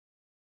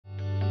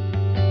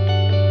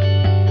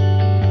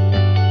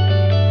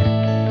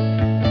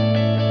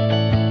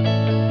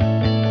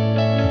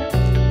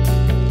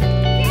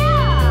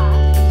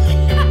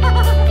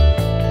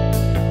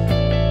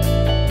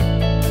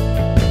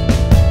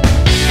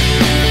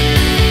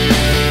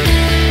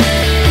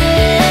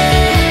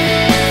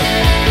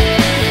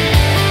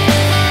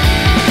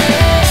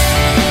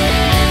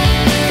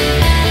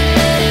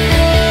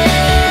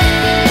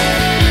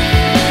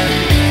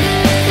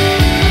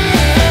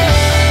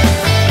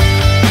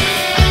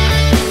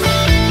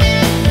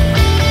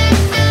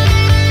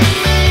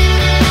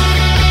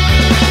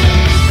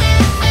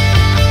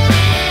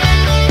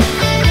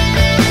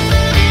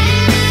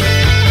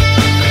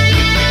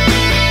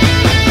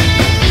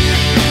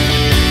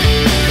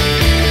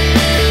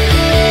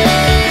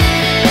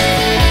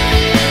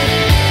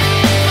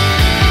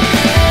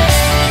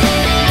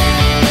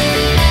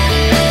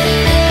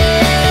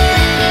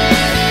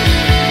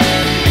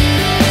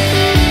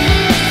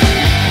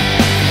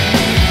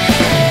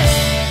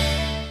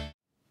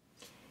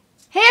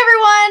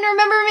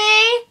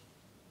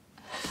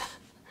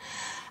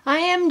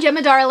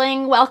Gemma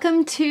Darling.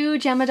 Welcome to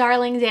Gemma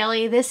Darling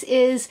Daily. This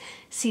is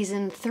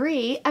season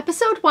 3,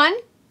 episode 1,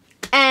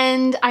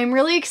 and I'm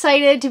really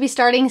excited to be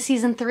starting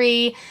season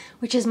 3,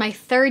 which is my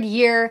 3rd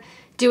year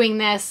doing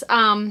this.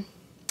 I only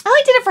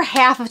did it for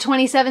half of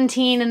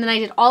 2017, and then I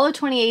did all of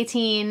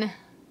 2018,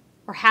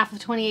 or half of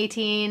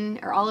 2018,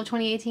 or all of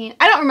 2018.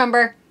 I don't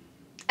remember.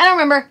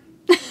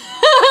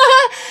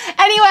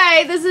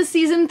 Anyway, this is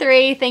season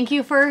 3. Thank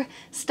you for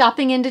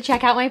stopping in to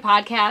check out my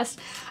podcast.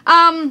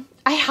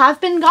 I have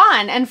been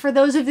gone, and for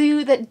those of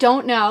you that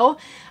don't know,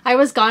 I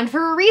was gone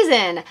for a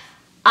reason.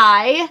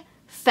 I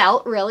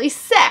felt really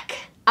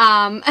sick,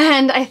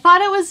 and I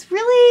thought it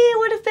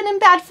would have been in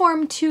bad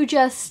form to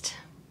just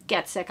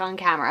get sick on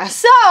camera.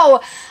 So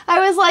I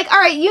was like, all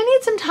right, you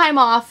need some time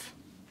off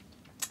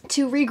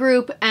to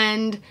regroup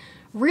and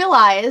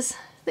realize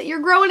that you're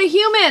growing a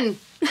human.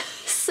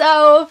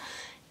 So,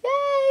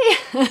 yay!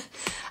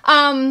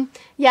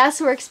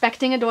 Yes, we're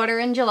expecting a daughter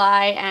in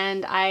July,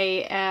 and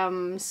I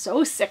am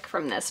so sick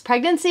from this.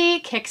 Pregnancy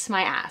kicks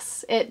my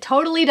ass. It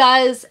totally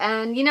does,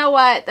 and you know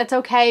what? That's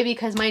okay,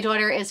 because my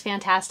daughter is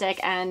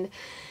fantastic, and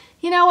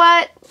you know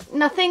what?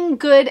 Nothing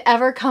good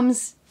ever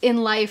comes in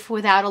life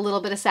without a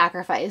little bit of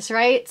sacrifice,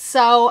 right?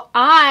 So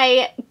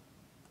I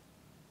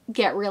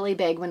get really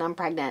big when I'm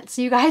pregnant.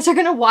 So you guys are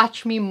gonna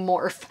watch me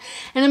morph,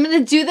 and I'm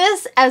gonna do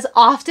this as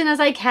often as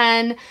I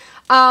can.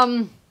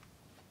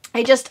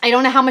 I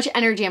don't know how much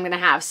energy I'm gonna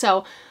have.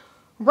 So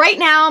right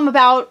now I'm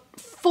about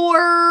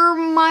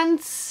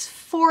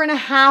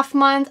 4.5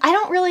 months. I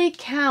don't really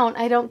count.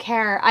 I don't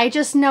care. I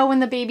just know when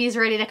the baby's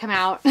ready to come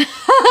out.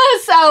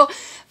 So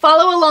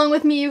follow along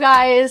with me, you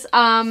guys.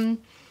 Again,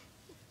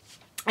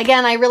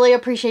 I really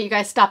appreciate you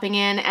guys stopping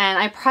in,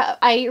 and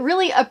I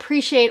really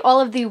appreciate all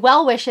of the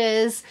well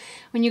wishes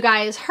when you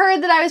guys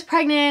heard that I was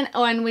pregnant,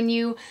 and when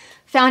you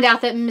found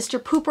out that Mr.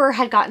 Pooper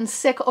had gotten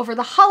sick over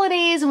the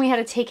holidays and we had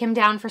to take him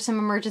down for some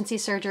emergency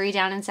surgery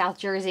down in South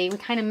Jersey. We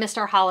kind of missed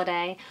our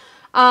holiday.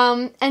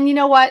 And you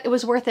know what? It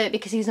was worth it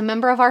because he's a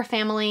member of our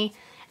family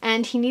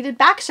and he needed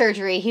back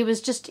surgery. He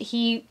just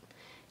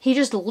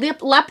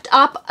leapt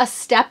up a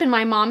step in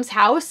my mom's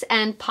house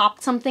and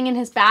popped something in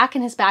his back,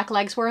 and his back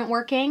legs weren't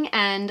working.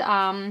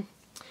 And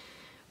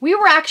we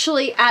were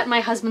actually at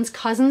my husband's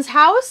cousin's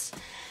house,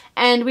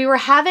 and we were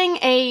having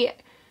a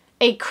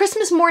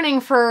Christmas morning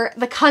for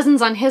the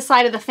cousins on his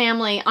side of the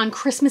family on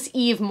Christmas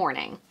Eve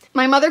morning.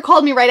 My mother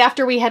called me right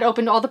after we had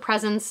opened all the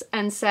presents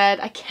and said,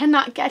 I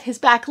cannot get his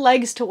back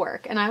legs to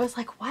work. And I was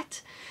like,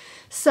 what?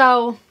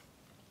 So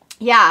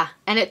yeah,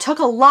 and it took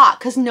a lot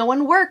because no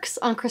one works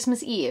on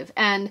Christmas Eve.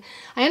 And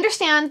I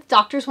understand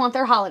doctors want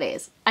their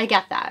holidays. I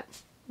get that.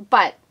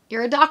 But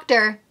you're a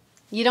doctor.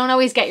 You don't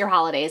always get your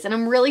holidays. And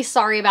I'm really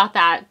sorry about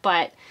that.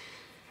 But,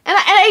 and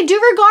I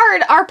do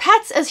regard our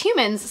pets as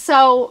humans.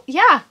 So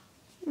yeah.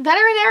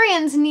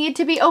 Veterinarians need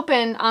to be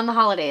open on the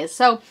holidays.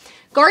 So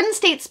Garden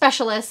State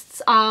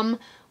Specialists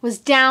was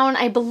down,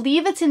 I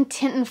believe it's in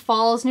Tinton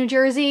Falls, New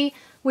Jersey,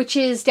 which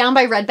is down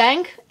by Red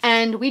Bank.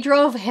 And we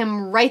drove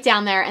him right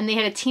down there, and they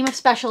had a team of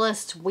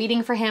specialists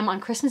waiting for him on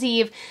Christmas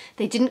Eve.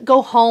 They didn't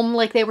go home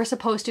like they were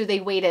supposed to. They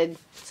waited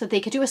so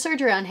they could do a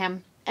surgery on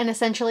him and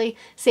essentially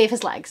save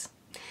his legs.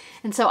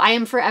 And so I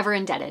am forever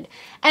indebted.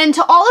 And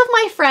to all of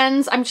my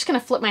friends, I'm just going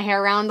to flip my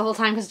hair around the whole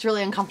time because it's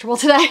really uncomfortable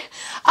today.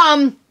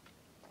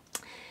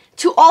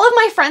 To all of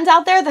my friends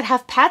out there that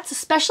have pets,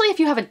 especially if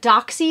you have a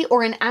doxy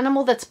or an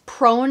animal that's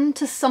prone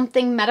to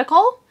something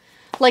medical,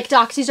 like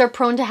doxies are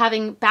prone to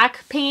having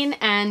back pain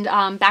and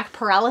back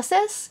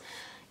paralysis,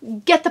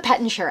 get the pet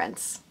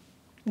insurance.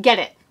 Get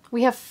it.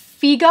 We have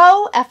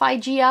Figo,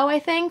 F-I-G-O, I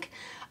think.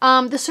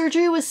 The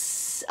surgery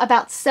was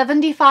about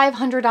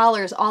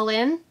 $7,500 all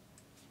in.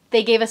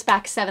 They gave us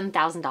back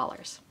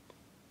 $7,000.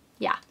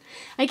 Yeah.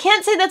 I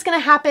can't say that's going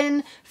to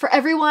happen for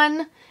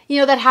everyone. You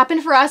know, that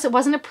happened for us. It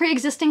wasn't a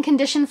pre-existing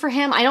condition for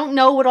him. I don't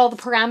know what all the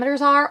parameters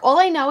are. All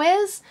I know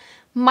is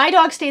my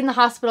dog stayed in the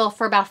hospital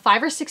for about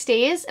 5 or 6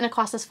 days, and it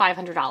cost us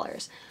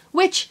 $500,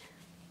 which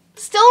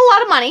still a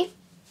lot of money.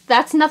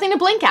 That's nothing to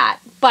blink at.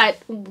 But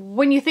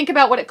when you think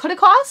about what it could have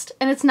cost,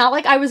 and it's not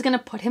like I was going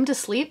to put him to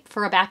sleep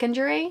for a back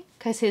injury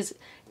because his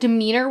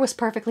demeanor was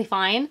perfectly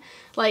fine.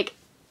 Like,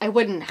 I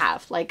wouldn't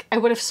have. Like, I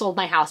would have sold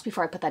my house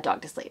before I put that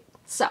dog to sleep.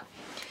 So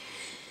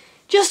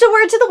just a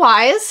word to the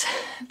wise,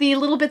 the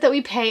little bit that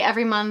we pay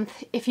every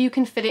month, if you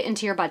can fit it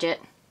into your budget,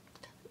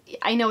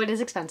 I know it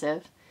is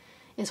expensive,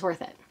 is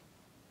worth it.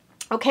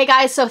 Okay,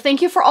 guys, so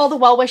thank you for all the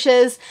well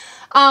wishes.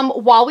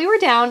 While we were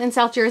down in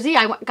South Jersey,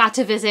 I got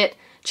to visit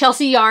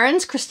Chelsea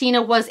Yarns.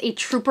 Christina was a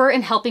trooper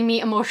in helping me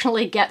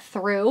emotionally get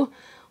through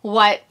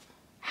what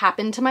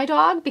happened to my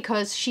dog,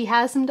 because she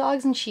has some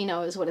dogs and she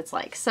knows what it's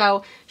like.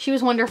 So she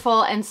was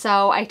wonderful, and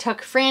so I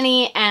took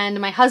Franny and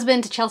my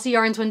husband to Chelsea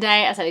Yarns one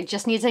day. I said, I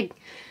just need to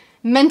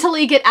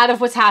mentally get out of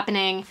what's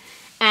happening.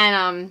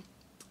 And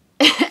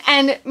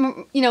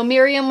you know,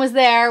 Miriam was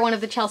there, one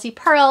of the Chelsea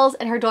Pearls,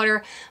 and her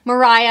daughter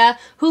Mariah,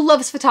 who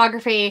loves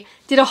photography,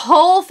 did a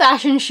whole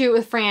fashion shoot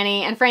with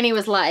Franny, and Franny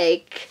was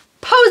like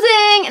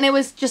posing, and it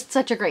was just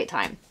such a great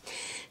time.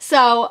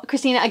 So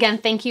Christina, again,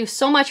 thank you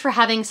so much for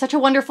having such a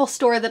wonderful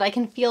store that I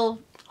can feel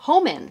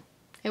home in.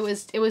 It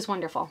was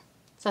wonderful.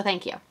 So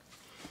thank you.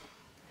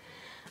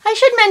 I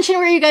should mention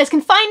where you guys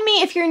can find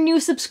me if you're new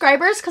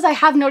subscribers, because I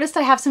have noticed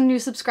I have some new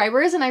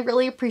subscribers and I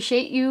really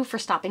appreciate you for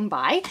stopping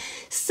by.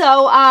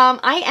 So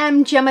I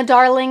am Gemma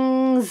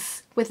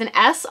Darlings with an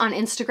S on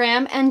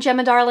Instagram and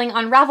Gemma Darling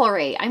on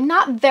Ravelry. I'm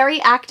not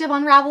very active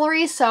on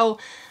Ravelry, so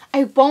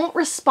I won't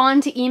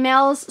respond to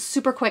emails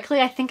super quickly.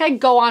 I think I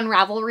go on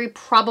Ravelry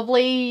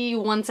probably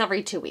once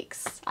every 2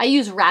 weeks. I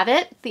use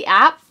Havent, the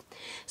app,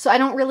 so I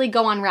don't really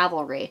go on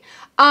Ravelry.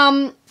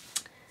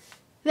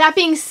 That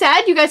being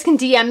said, you guys can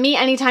DM me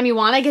anytime you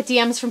want. I get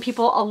DMs from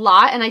people a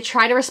lot and I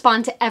try to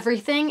respond to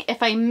everything.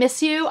 If I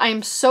miss you,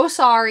 I'm so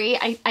sorry.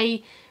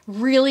 I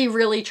really,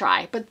 really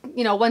try. But,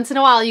 you know, once in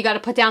a while, you got to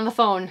put down the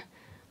phone.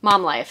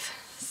 Mom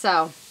life.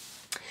 So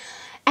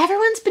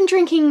everyone's been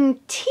drinking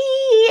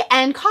tea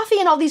and coffee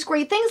and all these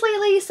great things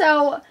lately.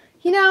 So,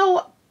 you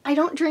know, I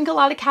don't drink a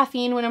lot of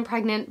caffeine when I'm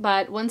pregnant,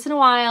 but once in a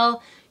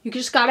while, you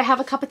just got to have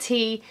a cup of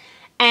tea.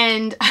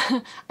 And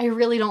I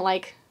really don't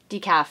like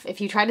decaf. If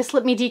you try to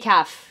slip me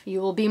decaf, you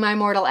will be my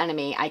mortal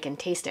enemy. I can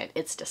taste it.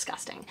 It's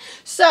disgusting.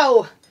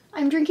 So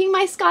I'm drinking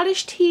my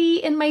Scottish tea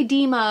in my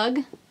D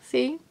mug.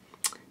 See?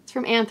 It's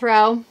from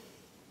Anthro.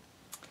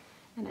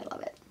 And I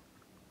love it.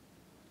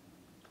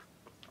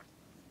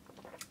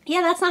 Yeah,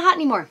 that's not hot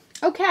anymore.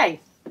 Okay.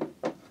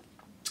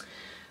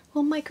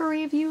 We'll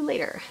microwave you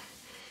later.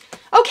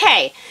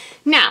 Okay.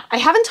 Now, I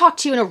haven't talked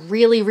to you in a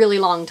really, really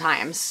long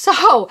time. So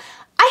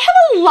I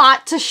have a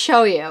lot to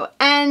show you.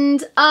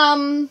 And,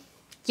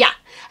 yeah,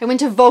 I went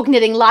to Vogue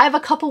Knitting Live a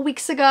couple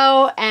weeks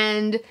ago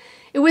and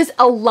it was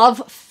a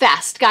love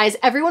fest. Guys,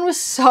 everyone was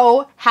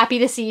so happy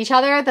to see each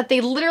other that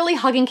they literally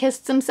hugged and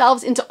kissed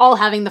themselves into all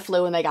having the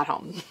flu when they got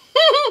home.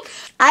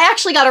 I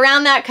actually got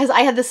around that because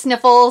I had the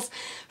sniffles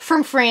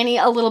from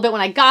Franny a little bit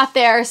when I got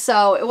there,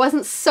 so it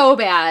wasn't so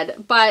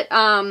bad. But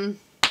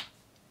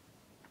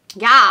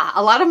yeah,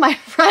 a lot of my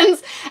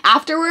friends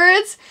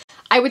afterwards,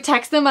 I would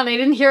text them and I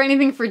didn't hear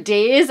anything for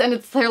days and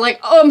they're like,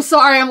 oh, I'm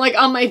sorry, I'm like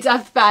on my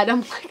deathbed.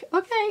 I'm like,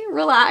 okay,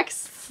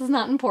 relax, this is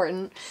not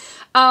important.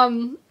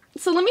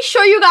 So let me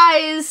show you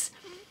guys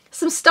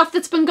some stuff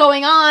that's been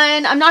going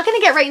on. I'm not gonna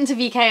get right into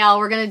VKL,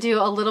 we're gonna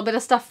do a little bit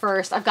of stuff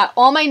first. I've got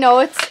all my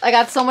notes, I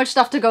got so much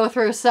stuff to go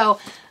through, so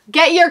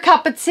get your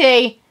cup of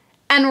tea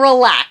and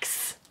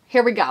relax.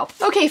 Here we go.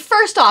 Okay,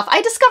 first off,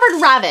 I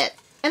discovered Havent.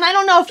 And I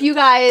don't know if you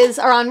guys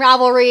are on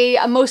Ravelry,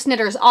 most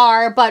knitters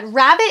are, but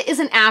Havent is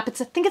an app. I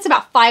think it's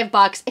about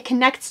 $5. It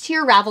connects to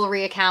your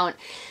Ravelry account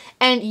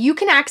and you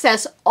can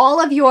access all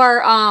of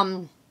your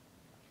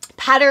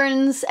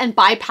patterns and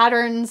buy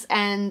patterns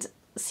and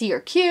see your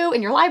queue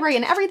in your library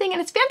and everything.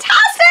 And it's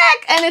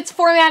fantastic. And it's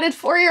formatted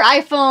for your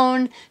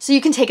iPhone so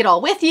you can take it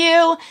all with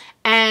you.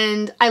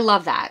 And I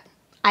love that.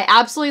 I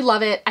absolutely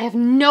love it. I have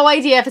no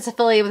idea if it's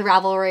affiliated with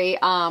Ravelry.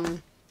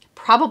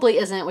 Probably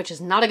isn't, which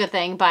is not a good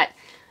thing, but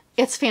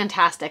it's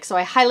fantastic, so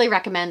I highly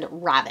recommend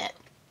Havent.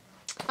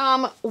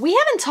 We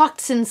haven't talked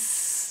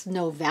since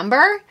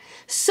November,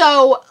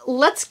 so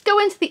let's go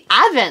into the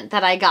Advent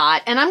that I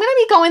got. And I'm going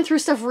to be going through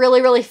stuff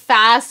really, really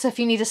fast, so if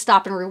you need to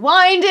stop and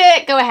rewind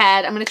it, go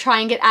ahead. I'm going to try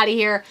and get out of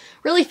here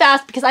really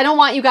fast because I don't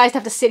want you guys to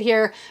have to sit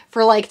here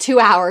for like 2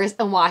 hours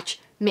and watch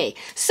me.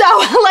 So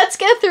let's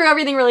get through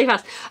everything really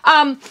fast.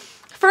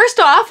 First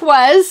off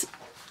was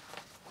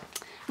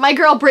my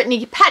girl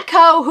Brittany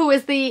Petco, who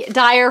is the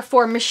dyer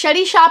for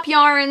Machete Shop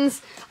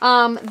Yarns.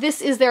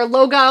 This is their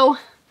logo.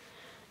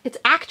 It's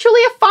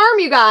actually a farm,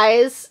 you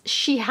guys.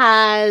 She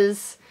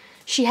has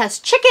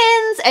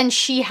chickens and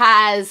she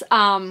has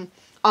a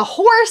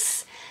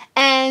horse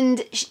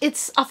and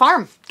it's a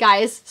farm,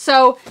 guys.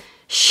 So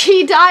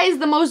she dyes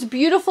the most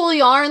beautiful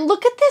yarn.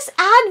 Look at this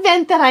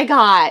Advent that I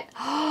got.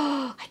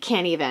 I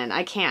can't even,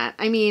 I can't.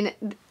 I mean,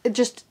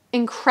 just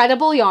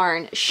incredible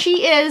yarn.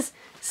 She is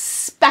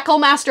Speckle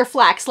Master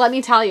Flex, let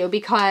me tell you,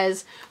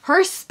 because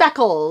her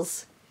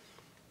speckles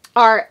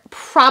are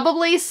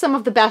probably some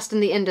of the best in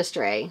the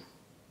industry.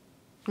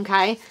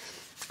 Okay?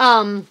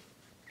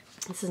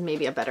 This is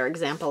maybe a better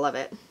example of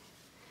it.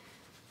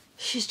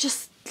 She's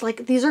just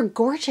like, these are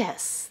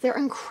gorgeous. They're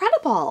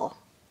incredible.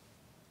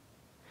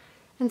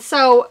 And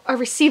so I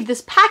received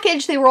this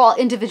package. They were all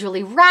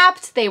individually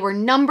wrapped. They were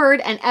numbered,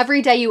 and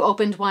every day you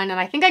opened one. And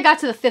I think I got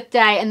to the 5th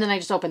day, and then I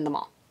just opened them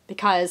all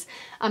because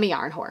I'm a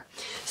yarn whore.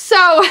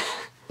 So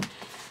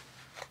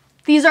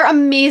these are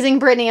amazing,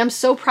 Brittany. I'm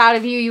so proud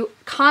of you. You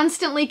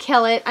constantly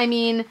kill it. I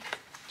mean,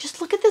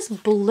 just look at this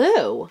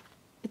blue.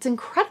 It's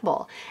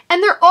incredible.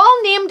 And they're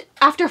all named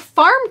after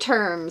farm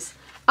terms.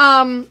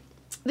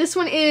 This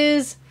one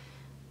is,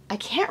 I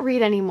can't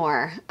read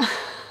anymore.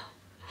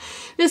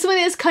 This one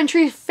is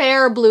Country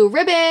Fair Blue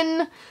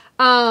Ribbon.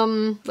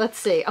 Let's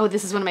see. Oh,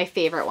 this is one of my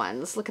favorite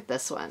ones. Look at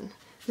this one.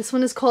 This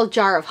one is called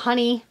Jar of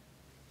Honey.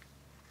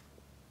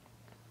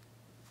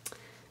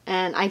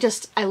 And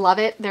I love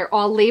it. They're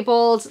all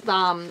labeled.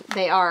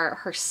 They are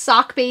her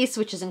sock base,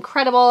 which is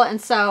incredible.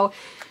 And so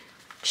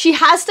she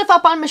has stuff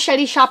up on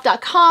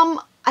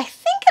macheteshop.com. I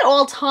think think at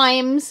all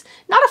times,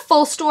 not a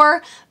full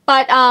store,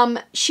 but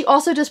she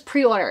also does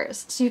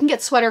pre-orders. So you can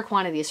get sweater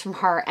quantities from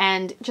her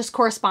and just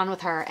correspond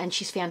with her, and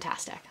she's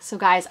fantastic. So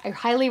guys, I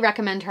highly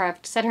recommend her. I've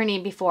said her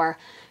name before.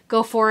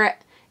 Go for it.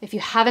 If you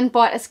haven't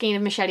bought a skein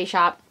of Machete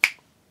Shop,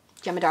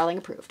 Gemma Darling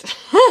approved.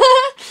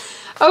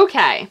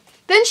 Okay.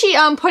 Then she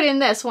put in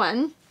this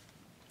one.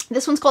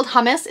 This one's called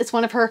Hummus. It's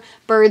one of her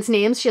birds'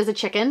 names. She has a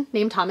chicken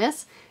named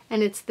Hummus.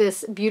 And it's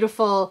this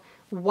beautiful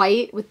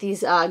white with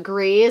these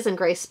grays and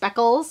gray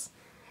speckles.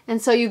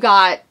 And so you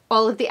got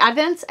all of the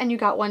Advents and you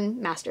got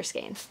one master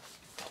skein.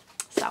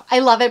 So I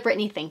love it,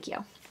 Brittany. Thank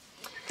you.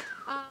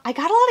 I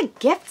got a lot of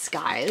gifts,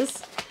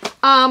 guys.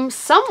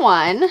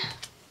 Someone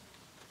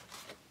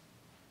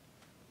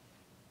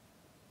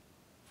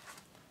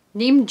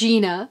named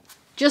Gina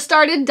just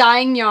started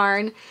dyeing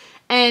yarn,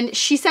 and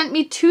she sent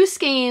me 2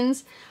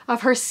 skeins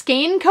of her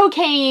Skein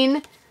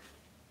Cocaine,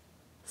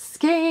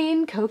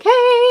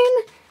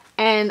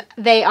 and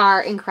they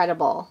are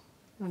incredible.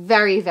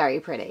 Very, very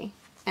pretty,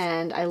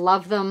 and I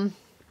love them.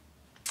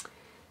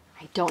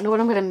 I don't know what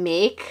I'm gonna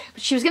make,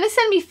 but she was gonna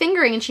send me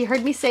fingering, and she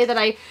heard me say that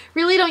I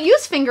really don't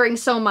use fingering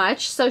so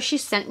much, so she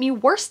sent me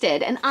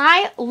worsted, and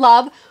I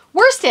love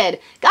worsted.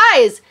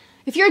 Guys,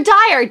 if you're a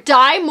dyer,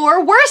 dye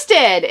more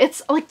worsted.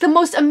 It's like the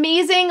most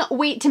amazing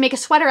weight to make a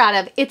sweater out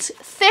of. It's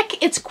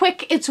thick, it's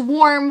quick, it's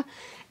warm,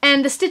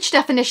 and the stitch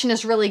definition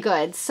is really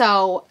good.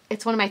 So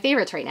it's one of my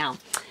favorites right now.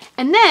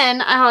 And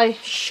then I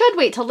should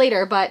wait till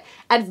later, but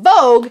at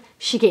Vogue,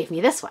 she gave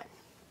me this one.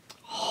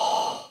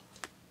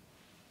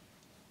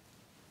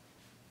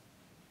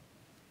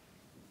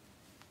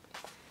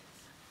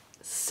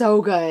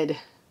 So good.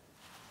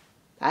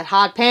 That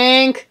hot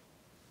pink.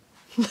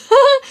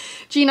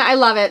 Gina, I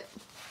love it.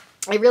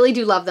 I really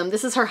do love them.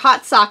 This is her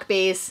hot sock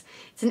base.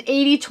 It's an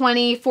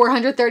 80/20,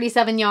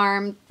 437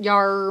 yarns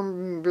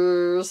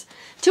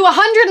to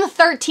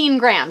 113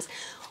 grams.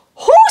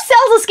 Who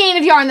sells a skein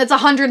of yarn that's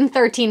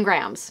 113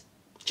 grams?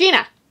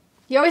 Gina,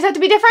 you always have to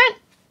be different?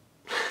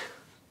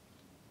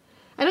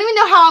 I don't even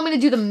know how I'm going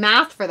to do the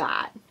math for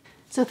that.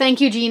 So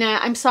thank you, Gina.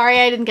 I'm sorry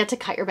I didn't get to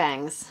cut your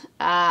bangs.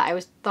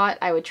 I thought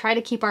I would try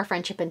to keep our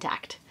friendship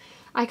intact.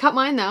 I cut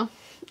mine though,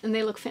 and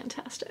they look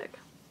fantastic.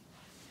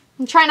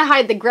 I'm trying to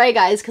hide the gray,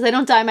 guys, because I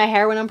don't dye my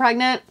hair when I'm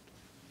pregnant.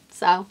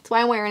 So that's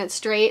why I'm wearing it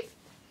straight.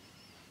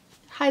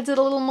 Hides it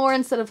a little more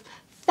instead of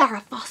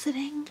Farrah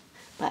Fawcetting.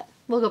 But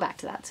we'll go back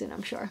to that soon,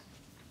 I'm sure.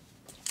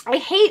 I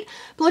hate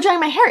blow drying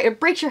my hair. It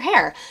breaks your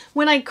hair.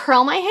 When I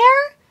curl my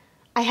hair,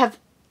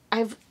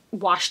 I've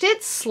washed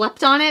it,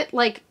 slept on it,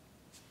 like,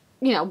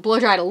 you know, blow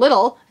dried a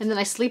little, and then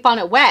I sleep on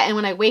it wet, and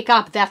when I wake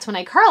up, that's when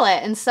I curl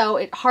it, and so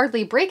it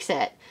hardly breaks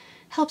it.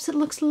 Helps it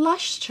look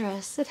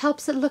lustrous. It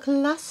helps it look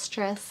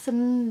lustrous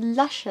and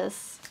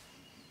luscious.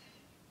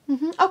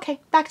 Okay,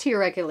 back to your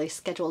regularly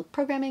scheduled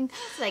programming.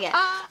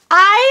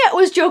 I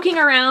was joking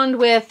around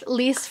with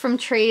Lise from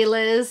Trey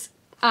Liz,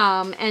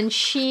 and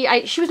she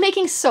was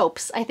making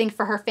soaps, I think,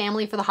 for her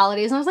family for the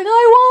holidays, and I was like, I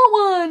want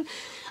one.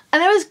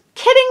 And I was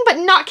kidding, but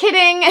not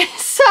kidding.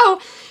 So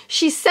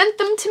she sent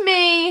them to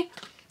me.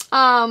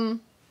 Oh,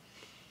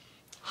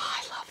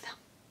 I love them.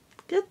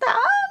 Look at them.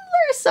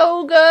 They're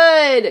so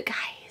good.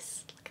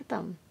 Guys, look at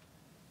them.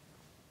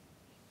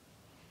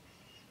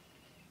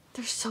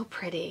 They're so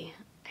pretty.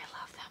 I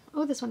love them.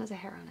 Oh, this one has a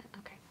hair on it.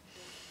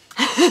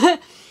 Okay.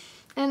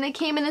 And they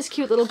came in this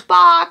cute little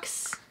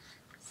box.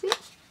 See?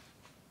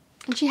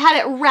 And she had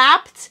it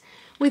wrapped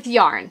with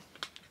yarn.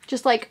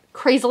 Just like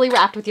crazily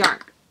wrapped with yarn.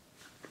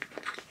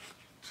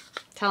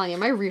 Telling you,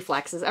 my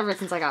reflexes ever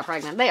since I got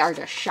pregnant, they are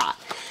just shot.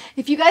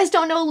 If you guys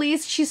don't know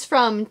Lise, she's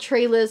from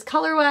Trey Liz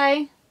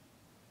Colorway.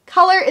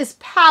 Color is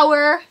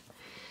power.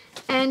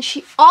 And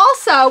she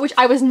also, which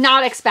I was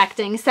not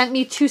expecting, sent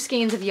me 2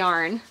 skeins of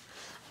yarn.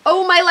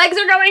 Oh, my legs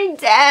are going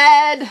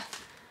dead.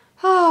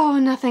 Oh,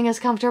 nothing is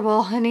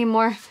comfortable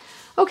anymore.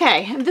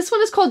 Okay, this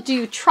one is called Do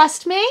You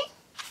Trust Me?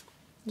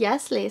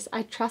 Yes, Lise,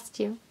 I trust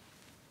you.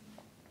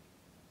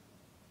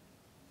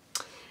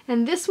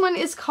 And this one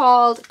is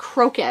called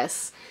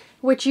Crocus,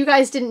 which you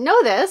guys didn't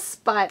know this,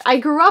 but I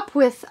grew up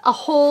with a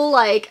whole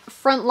like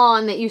front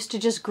lawn that used to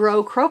just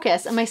grow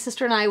crocus, and my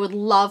sister and I would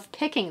love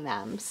picking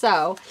them.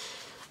 So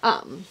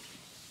that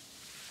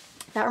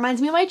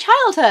reminds me of my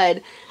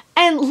childhood.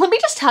 And let me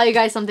just tell you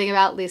guys something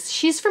about Lise.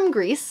 She's from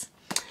Greece,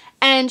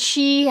 and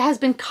she has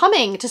been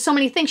coming to so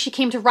many things. She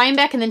came to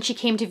Rhinebeck, and then she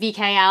came to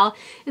VKL,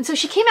 and so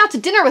she came out to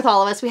dinner with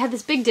all of us. We had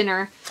this big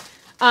dinner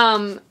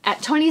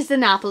at Tony's di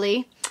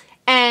Napoli,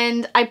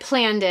 and I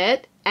planned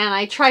it. And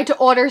I tried to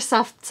order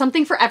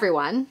something for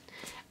everyone.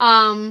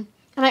 And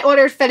I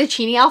ordered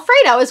fettuccine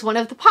alfredo as one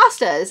of the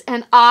pastas.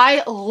 And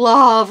I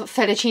love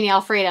fettuccine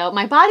alfredo.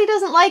 My body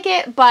doesn't like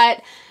it,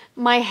 but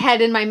my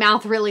head and my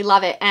mouth really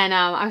love it. And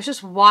I was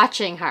just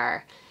watching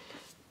her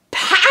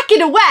pack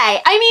it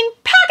away. I mean,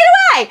 pack it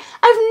away.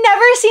 I've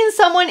never seen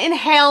someone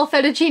inhale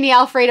fettuccine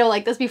alfredo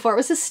like this before. It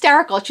was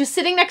hysterical. She was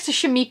sitting next to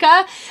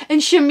Shamika,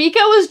 and Shamika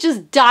was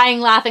just dying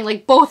laughing.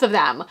 Like, both of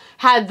them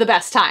had the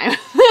best time.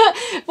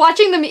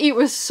 Watching them eat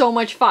was so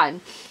much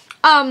fun.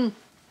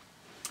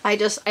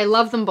 I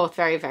love them both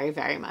very, very,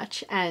 very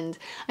much. And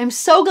I'm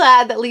so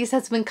glad that Lisa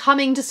has been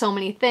coming to so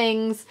many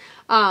things,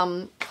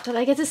 that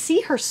I get to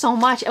see her so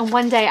much. And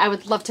one day I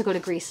would love to go to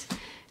Greece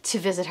to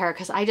visit her,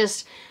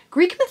 because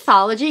Greek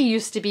mythology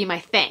used to be my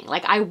thing.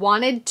 Like, I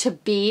wanted to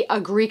be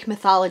a Greek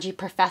mythology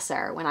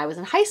professor when I was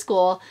in high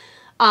school,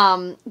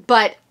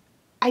 but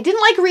I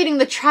didn't like reading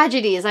the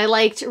tragedies. I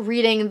liked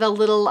reading the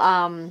little,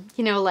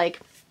 you know,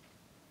 like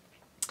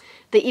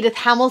the Edith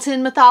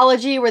Hamilton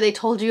mythology where they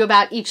told you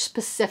about each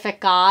specific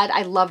god.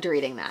 I loved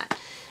reading that.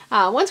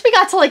 Once we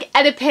got to like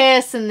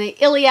Oedipus and the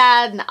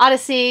Iliad and the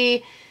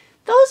Odyssey,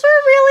 those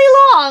were really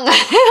long.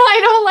 I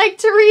don't like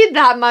to read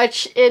that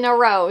much in a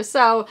row.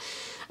 So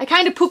I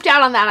kind of pooped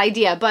out on that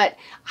idea, but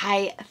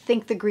I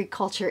think the Greek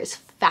culture is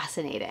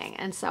fascinating.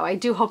 And so I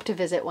do hope to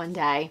visit one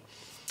day.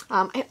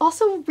 I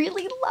also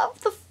really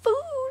love the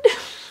food.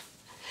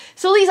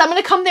 So Lisa, I'm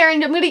going to come there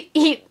and I'm going to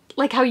eat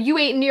like how you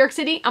ate in New York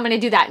City. I'm going to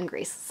do that in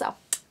Greece. So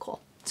cool.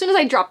 As soon as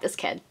I drop this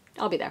kid,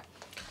 I'll be there.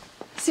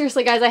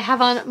 Seriously, guys, I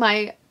have on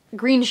my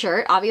green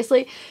shirt,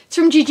 obviously. It's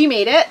from Gigi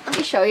Made It. Let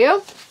me show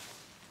you.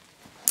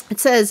 It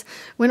says,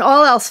 when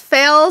all else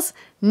fails,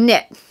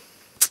 knit.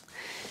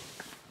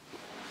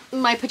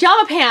 My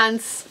pajama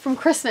pants from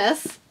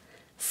Christmas.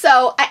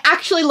 So I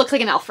actually look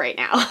like an elf right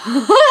now.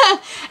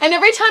 And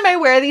every time I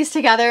wear these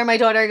together, my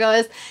daughter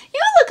goes, you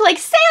look like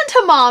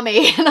Santa,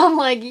 Mommy. And I'm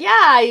like,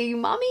 yeah,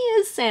 Mommy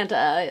is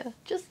Santa.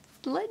 Just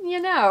letting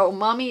you know,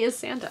 Mommy is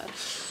Santa.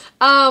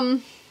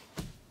 I'm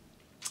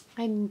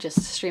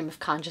just stream of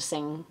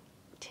consciousing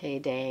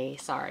today.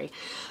 Sorry.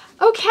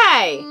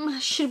 Okay.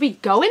 Should we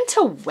go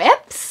into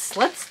whips?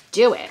 Let's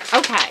do it.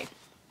 Okay.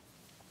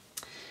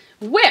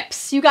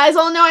 Whips. You guys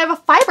all know I have a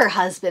fiber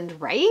husband,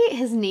 right?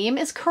 His name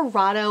is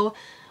Corrado.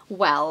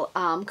 Well,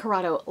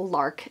 Corrado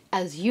Lark,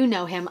 as you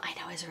know him. I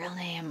know his real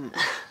name.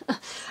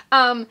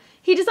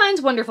 He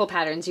designs wonderful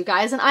patterns, you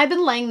guys, and I've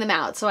been laying them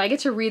out, so I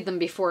get to read them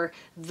before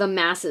the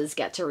masses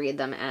get to read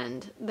them,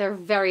 and they're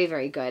very,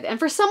 very good. And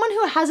for someone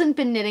who hasn't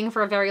been knitting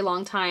for a very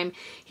long time,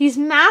 he's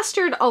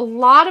mastered a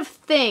lot of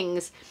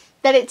things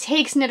that it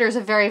takes knitters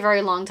a very,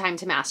 very long time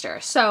to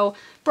master. So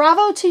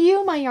bravo to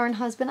you, my yarn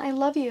husband. I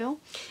love you.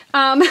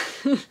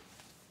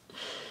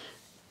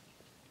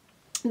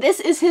 This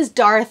is his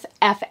Darth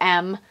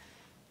FM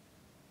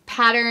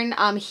pattern.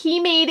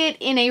 He made it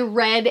in a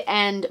red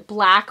and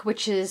black,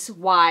 which is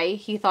why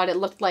he thought it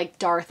looked like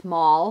Darth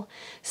Maul.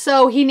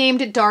 So he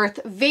named it Darth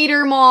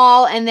Vader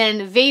Maul, and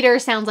then Vader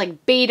sounds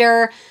like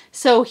Bader.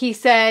 So he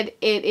said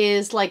it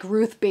is like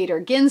Ruth Bader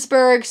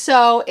Ginsburg.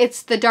 So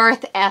it's the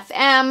Darth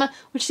FM,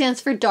 which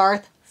stands for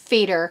Darth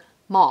Vader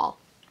Maul.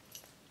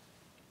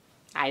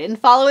 I didn't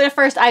follow it at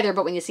first either,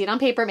 but when you see it on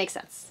paper, it makes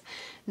sense.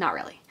 Not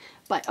really,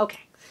 but okay.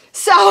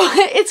 So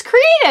it's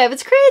creative.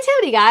 It's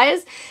creativity,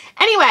 guys.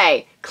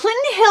 Anyway,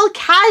 Clinton Hill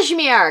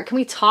Cashmere. Can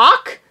we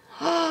talk?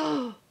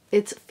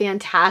 It's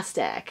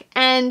fantastic.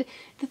 And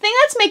the thing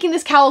that's making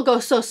this cowl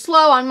go so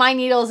slow on my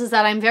needles is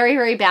that I'm very,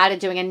 very bad at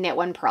doing a knit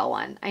one, purl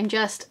one. I'm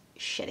just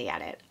shitty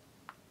at it.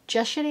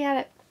 Just shitty at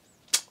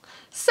it.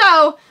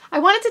 So I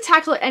wanted to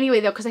tackle it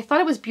anyway, though, because I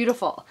thought it was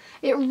beautiful.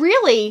 It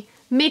really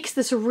makes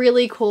this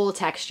really cool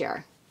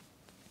texture.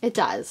 It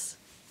does.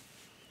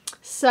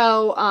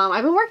 So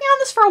I've been working on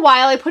this for a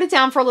while. I put it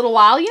down for a little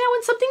while. You know,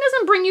 when something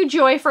doesn't bring you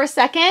joy for a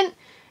second,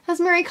 as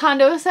Marie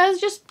Kondo says,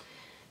 just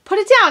put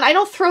it down. I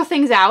don't throw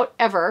things out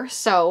ever,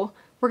 so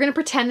we're going to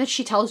pretend that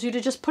she tells you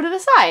to just put it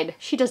aside.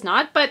 She does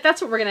not, but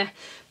that's what we're going to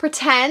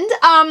pretend.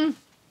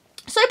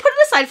 So I put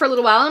it aside for a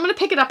little while, and I'm going to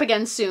pick it up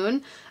again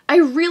soon. I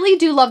really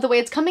do love the way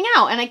it's coming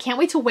out, and I can't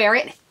wait to wear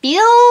it. It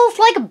feels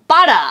like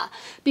butter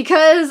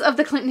because of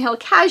the Clinton Hill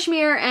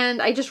Cashmere,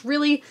 and I just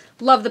really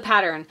love the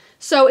pattern.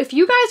 So if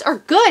you guys are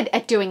good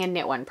at doing a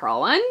knit one, purl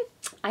one,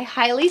 I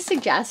highly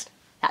suggest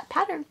that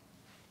pattern.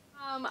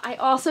 I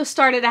also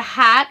started a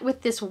hat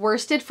with this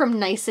worsted from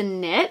Nice and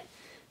Knit.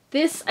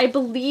 This, I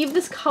believe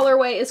this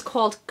colorway is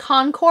called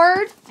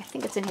Concord. I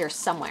think it's in here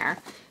somewhere.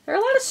 There are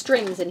a lot of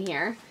strings in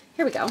here.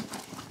 Here we go.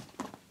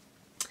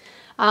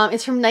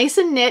 It's from Nice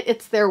and Knit.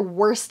 It's their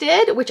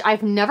worsted, which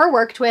I've never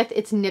worked with.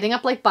 It's knitting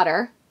up like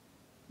butter.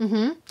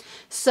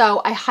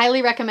 So I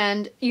highly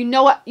recommend. You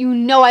know what? You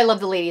know I love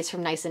the ladies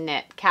from Nice and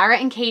Knit. Cara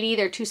and Katie,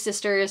 they're two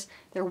sisters.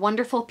 They're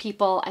wonderful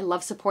people. I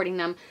love supporting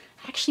them.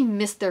 I actually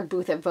missed their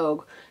booth at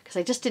Vogue because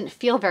I just didn't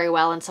feel very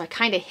well, and so I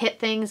kind of hit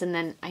things, and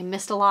then I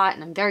missed a lot,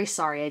 and I'm very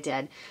sorry I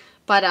did.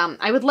 But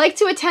I would like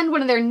to attend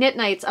one of their knit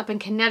nights up in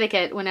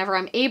Connecticut whenever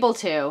I'm able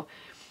to.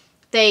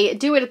 They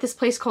do it at this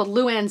place called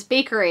Luann's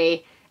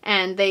Bakery,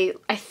 and I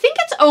think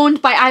it's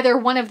owned by either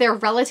one of their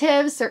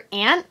relatives, their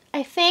aunt,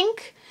 I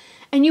think.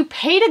 And you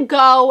pay to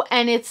go,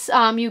 and it's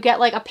you get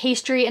like a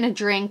pastry and a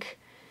drink,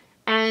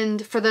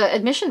 and for the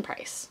admission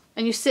price.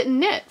 And you sit and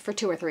knit for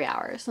 2 or 3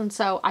 hours. And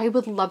so I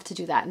would love to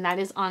do that, and that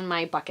is on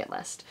my bucket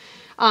list.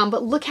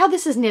 But look how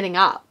this is knitting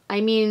up.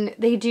 I mean,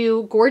 they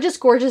do gorgeous,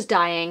 gorgeous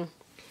dyeing.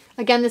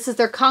 Again, this is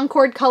their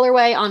Concord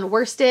colorway on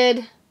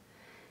worsted.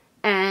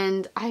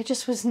 And I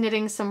just was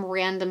knitting some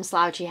random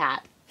slouchy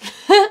hat.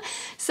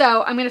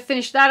 So I'm going to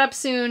finish that up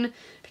soon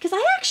because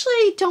I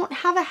actually don't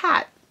have a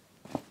hat.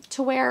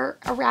 to wear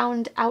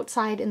around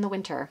outside in the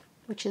winter,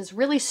 which is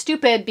really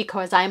stupid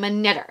because I'm a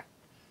knitter.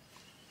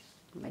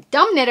 I'm a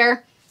dumb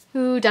knitter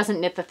who doesn't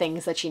knit the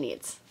things that she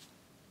needs.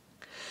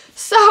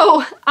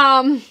 So,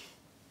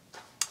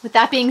 with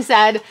that being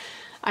said,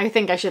 I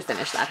think I should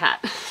finish that hat.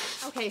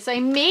 Okay, so I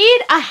made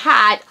a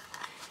hat.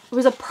 It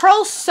was a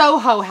Purl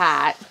Soho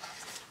hat.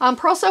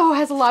 Purl Soho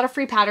has a lot of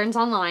free patterns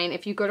online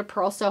if you go to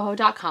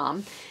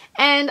purlsoho.com.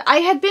 And I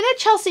had been at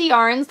Chelsea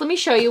Yarns, let me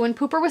show you, when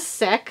Pooper was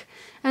sick.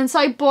 And so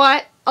I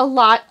bought a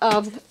lot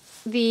of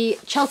the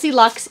Chelsea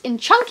Luxe in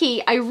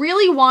Chunky. I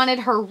really wanted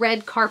her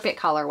red carpet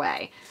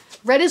colorway.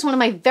 Red is one of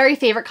my very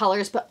favorite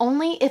colors, but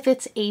only if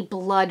it's a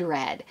blood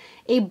red,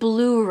 a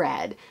blue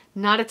red,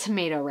 not a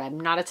tomato red. I'm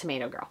not a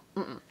tomato girl.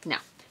 No.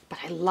 But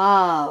I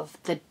love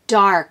the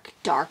dark,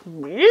 dark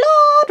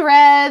blood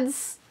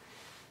reds.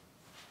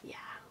 Yeah,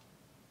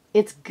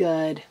 it's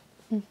good.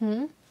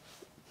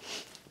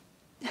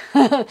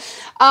 I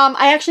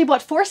actually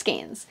bought 4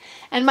 skeins,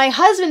 and my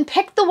husband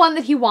picked the one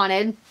that he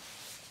wanted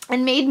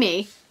and made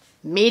me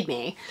knit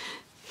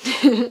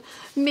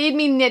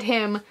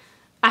him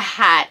a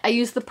hat. I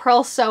used the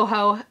Purl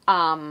Soho,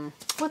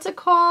 what's it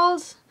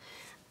called?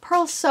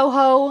 Purl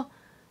Soho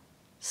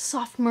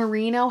soft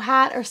merino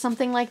hat or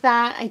something like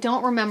that. I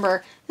don't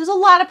remember. There's a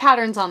lot of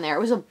patterns on there.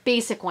 It was a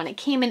basic one. It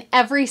came in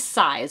every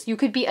size. You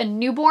could be a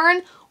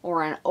newborn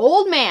or an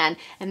old man,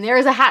 and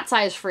there's a hat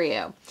size for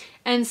you.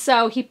 And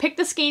so he picked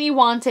the skein he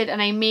wanted, and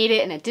I made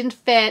it, and it didn't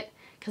fit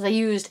because I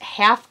used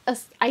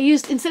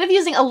instead of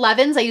using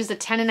 11s, I used a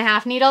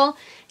 10.5 needle.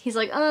 He's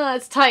like, oh,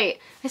 it's tight.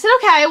 I said,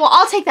 okay, well,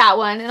 I'll take that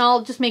one, and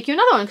I'll just make you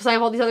another one because I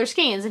have all these other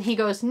skeins. And he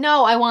goes,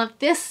 no, I want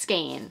this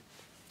skein.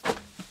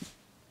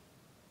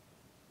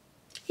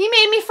 He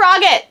made me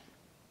frog it.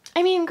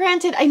 I mean,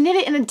 granted, I knit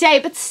it in a day,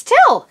 but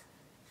still,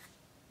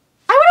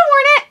 I would have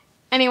worn it.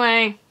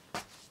 Anyway,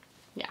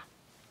 yeah.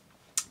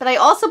 But I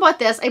also bought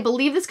this. I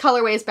believe this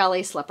colorway is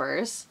ballet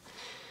slippers.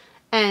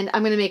 And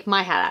I'm going to make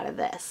my hat out of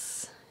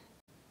this.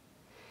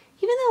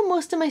 Even though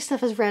most of my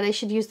stuff is red, I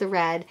should use the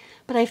red.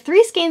 But I have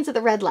 3 skeins of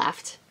the red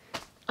left.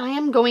 I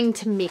am going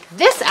to make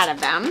this out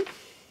of them.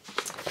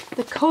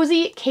 The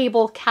Cozy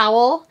Cable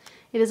Cowl.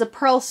 It is a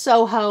Purl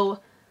Soho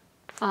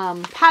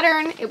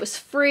pattern. It was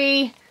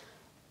free.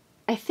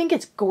 I think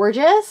it's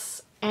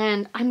gorgeous,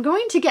 and I'm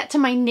going to get to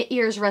my knit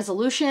year's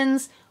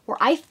resolutions where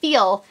I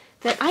feel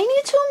that I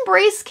need to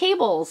embrace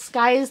cables.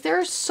 Guys, there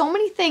are so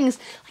many things.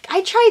 Like,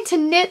 I tried to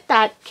knit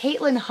that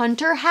Caitlin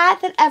Hunter hat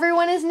that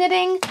everyone is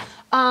knitting,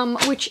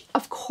 which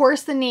of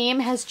course the name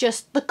has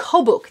just the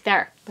Kobuk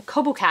there, the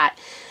Kobuk hat.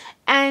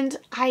 And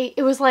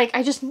it was like,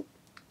 I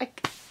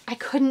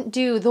couldn't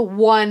do the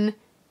one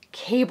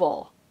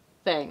cable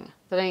thing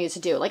that I needed to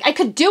do. Like, I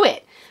could do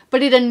it,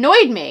 but it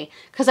annoyed me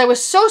because I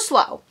was so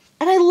slow.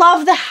 And I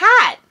love the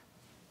hat.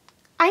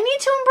 I need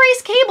to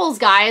embrace cables,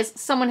 guys.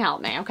 Someone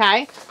help me,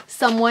 okay?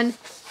 Someone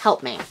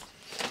help me.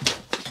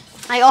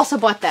 I also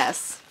bought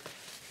this.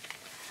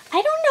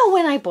 I don't know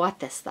when I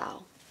bought this,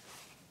 though.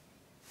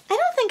 I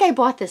don't think I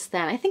bought this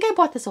then. I think I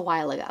bought this a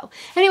while ago.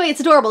 Anyway, it's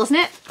adorable, isn't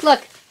it?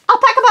 Look,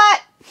 alpaca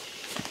butt.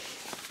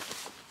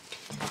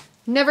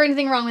 Never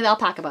anything wrong with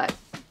alpaca butt.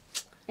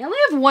 I only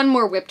have one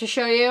more whip to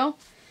show you.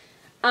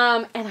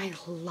 And I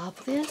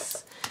love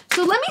this.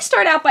 So let me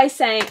start out by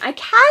saying I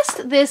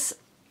cast this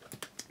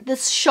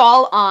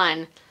shawl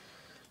on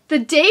the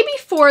day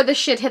before the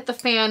shit hit the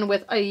fan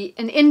with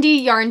an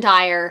indie yarn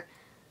dyer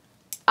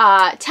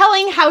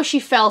telling how she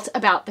felt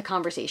about the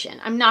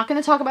conversation. I'm not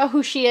going to talk about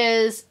who she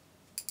is.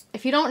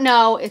 If you don't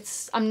know,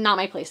 I'm not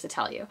my place to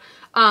tell you.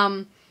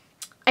 I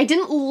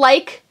didn't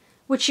like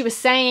what she was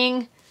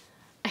saying.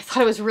 I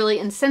thought it was really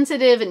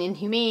insensitive and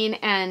inhumane,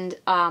 and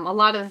a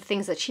lot of the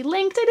things that she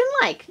linked I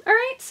didn't like. All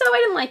right, so I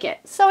didn't like it.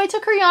 So I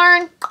took her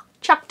yarn,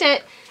 chucked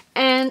it,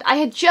 and I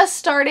had just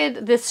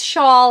started this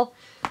shawl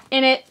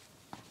in it,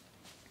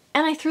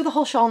 and I threw the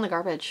whole shawl in the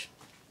garbage.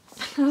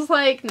 I was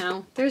like,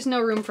 no, there's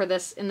no room for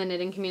this in the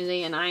knitting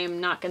community, and I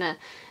am not gonna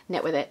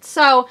knit with it.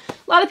 So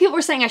a lot of people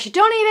were saying I should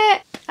donate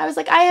it. I was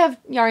like, I have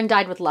yarn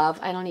dyed with love.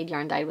 I don't need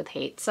yarn dyed with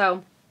hate.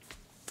 So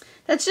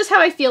that's just how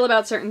I feel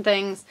about certain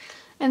things.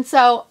 And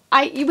so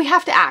we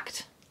have to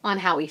act on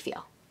how we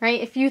feel, right?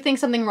 If you think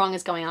something wrong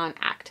is going on,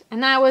 act.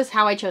 And that was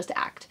how I chose to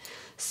act.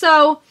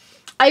 So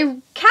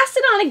I cast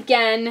it on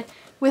again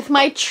with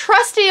my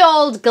trusty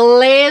old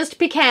glazed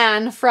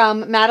pecan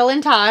from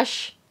Madeline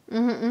Tosh.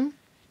 Yeah.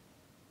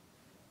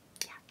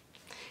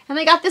 And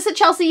I got this at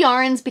Chelsea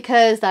Yarns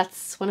because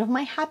that's one of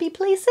my happy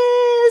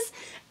places.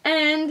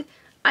 And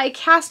I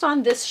cast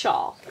on this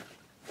shawl,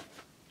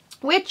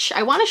 which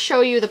I want to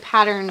show you the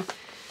pattern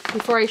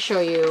before I show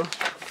you.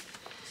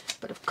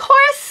 But of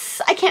course,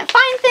 I can't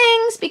find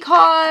things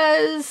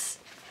because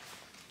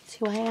that's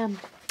who I am.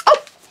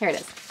 Oh, here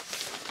it is.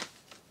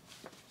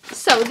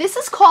 So this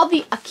is called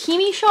the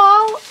Akimi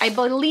shawl. I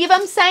believe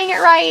I'm saying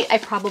it right. I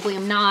probably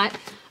am not.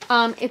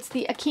 It's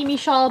the Akimi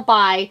shawl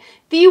by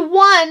the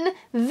one,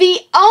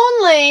 the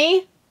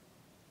only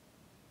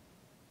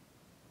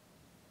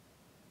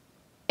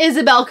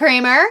Isabel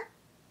Kramer,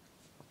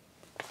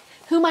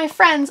 who my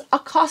friends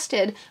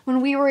accosted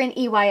when we were in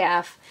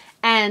EYF,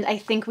 and I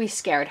think we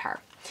scared her.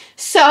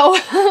 So,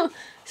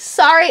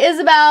 sorry,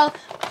 Isabel.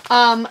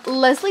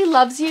 Leslie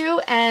loves you,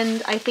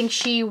 and I think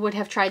she would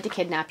have tried to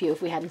kidnap you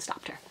if we hadn't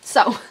stopped her.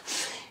 So,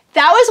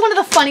 that was one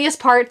of the funniest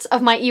parts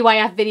of my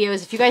EYF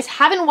videos. If you guys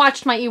haven't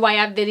watched my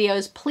EYF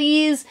videos,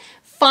 please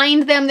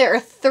find them. There are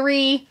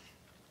 3.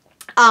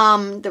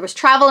 There was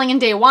traveling in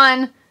day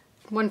 1,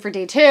 one for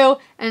day 2,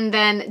 and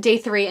then day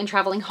 3 and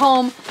traveling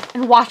home,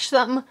 and watch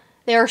them.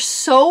 They are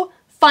so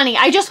funny.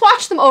 I just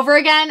watched them over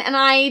again, and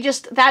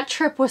that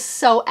trip was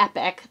so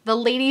epic. The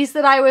ladies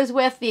that I was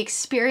with, the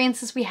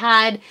experiences we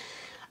had.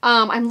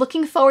 I'm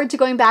looking forward to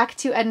going back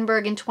to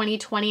Edinburgh in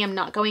 2020. I'm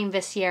not going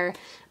this year,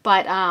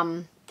 but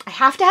I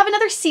have to have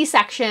another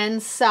C-section,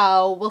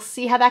 so we'll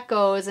see how that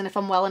goes, and if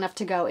I'm well enough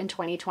to go in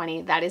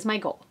 2020, that is my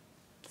goal.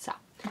 So,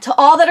 to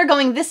all that are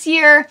going this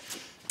year,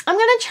 I'm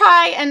going to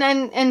try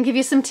and give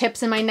you some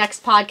tips in my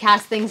next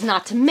podcast, things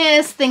not to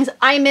miss, things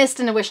I missed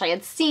and I wish I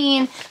had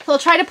seen. So I'll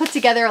try to put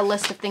together a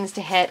list of things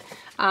to hit.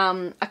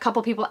 A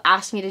couple people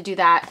asked me to do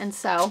that, and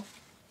so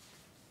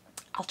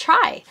I'll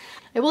try.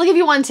 I will give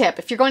you one tip.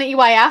 If you're going to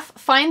EYF,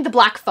 find the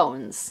black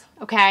phones,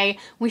 okay?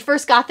 When we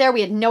first got there,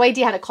 we had no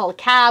idea how to call a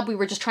cab. We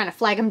were just trying to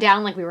flag them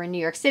down like we were in New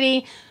York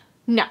City.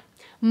 No.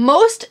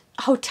 Most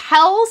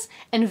hotels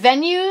and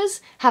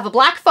venues have a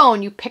black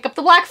phone. You pick up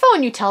the black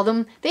phone, you tell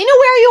them, they know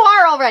where you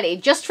are already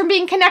just from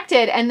being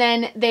connected, and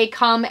then they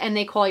come and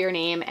they call your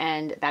name,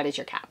 and that is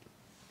your cab.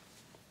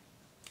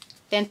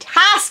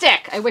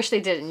 Fantastic! I wish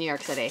they did it in New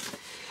York City.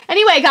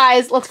 Anyway,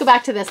 guys, let's go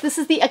back to this. This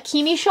is the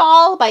Akimi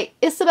shawl by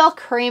Isabel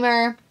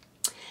Kramer,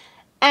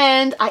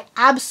 and I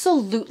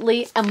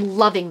absolutely am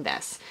loving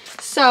this.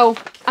 So,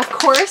 of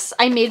course,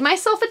 I made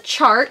myself a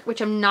chart,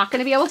 which I'm not going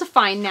to be able to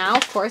find now,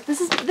 of course.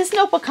 This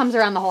notebook comes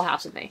around the whole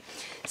house with me.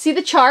 See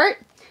the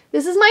chart?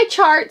 This is my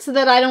chart so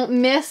that I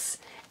don't miss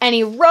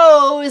any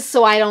rows,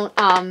 so I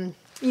don't,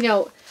 you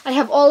know, I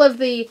have all of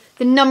the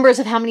numbers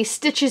of how many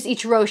stitches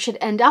each row should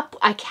end up.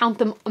 I count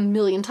them a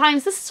million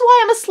times. This is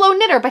why I'm a slow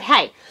knitter, but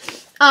hey.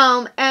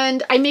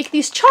 And I make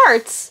these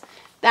charts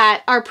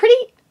that are pretty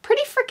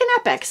freaking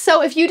epic.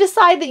 So if you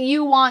decide that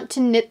you want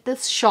to knit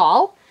this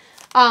shawl,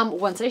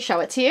 once I show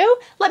it to you,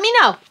 let me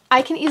know.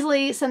 I can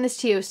easily send this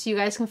to you so you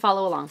guys can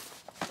follow along.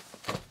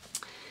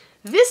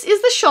 This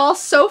is the shawl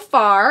so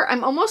far.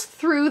 I'm almost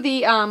through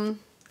the, I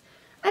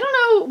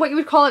don't know what you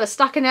would call it, a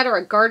stockinette or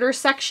a garter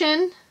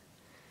section.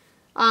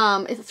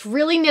 It's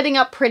really knitting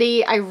up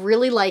pretty. I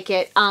really like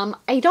it.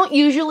 I don't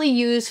usually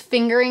use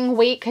fingering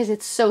weight because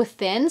it's so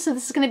thin, so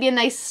this is going to be a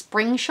nice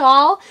spring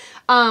shawl.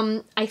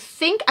 I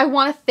think I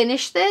want to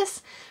finish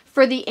this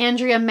for the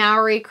Andrea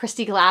Mowry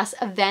Christy Glass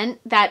event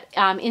that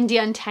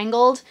India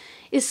Untangled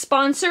is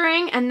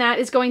sponsoring, and that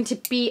is going to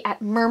be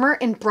at Murmur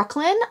in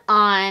Brooklyn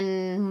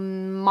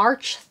on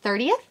March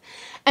 30th.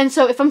 And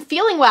so if I'm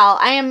feeling well,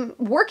 I am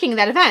working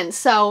that event.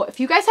 So if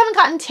you guys haven't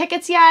gotten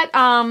tickets yet,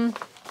 I'm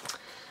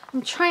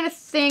trying to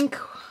think,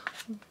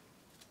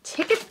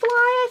 Ticketfly,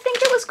 I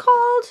think it was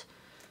called.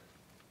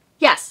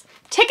 Yes,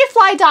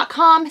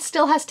 ticketfly.com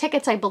still has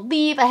tickets, I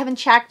believe. I haven't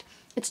checked.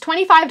 It's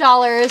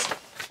 $25.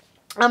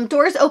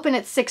 Doors open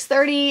at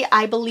 6:30.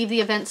 I believe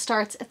the event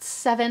starts at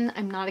 7.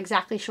 I'm not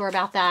exactly sure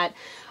about that.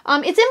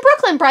 It's in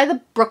Brooklyn by the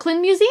Brooklyn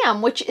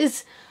Museum, which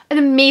is an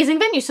amazing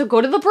venue. So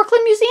go to the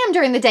Brooklyn Museum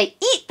during the day.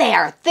 Eat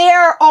there.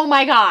 Oh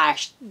my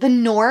gosh. The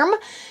Norm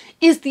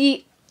is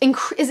an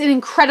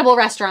incredible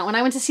restaurant. When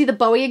I went to see the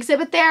Bowie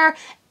exhibit there,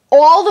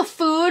 all the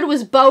food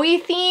was Bowie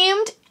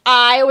themed.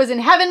 I was in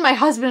heaven. My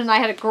husband and I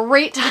had a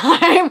great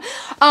time.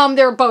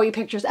 There were Bowie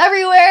pictures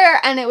everywhere,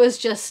 and it was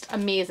just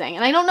amazing.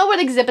 And I don't know what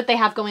exhibit they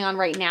have going on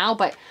right now,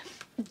 but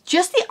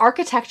just the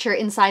architecture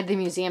inside the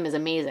museum is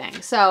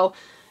amazing. So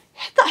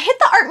hit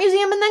the art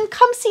museum and then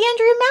come see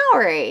Andrea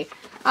Mowry,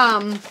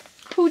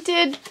 who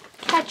did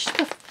catch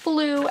the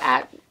flu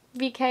at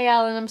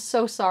VKL, and I'm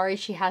so sorry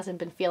she hasn't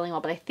been feeling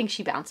well, but I think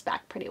she bounced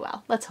back pretty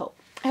well. Let's hope.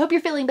 I hope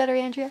you're feeling better,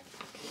 Andrea.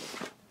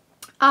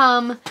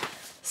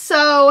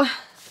 So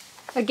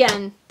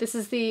again, this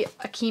is the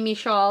Akimi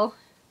shawl.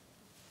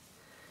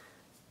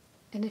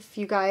 And if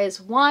you guys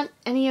want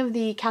any of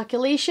the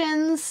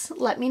calculations,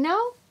 let me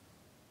know.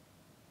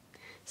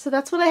 So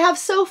that's what I have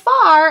so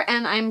far,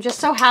 and I'm just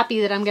so happy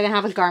that I'm going to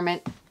have a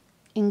garment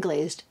in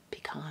glazed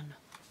pecan.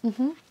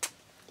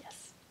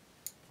 Yes.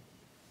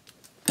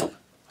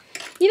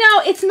 You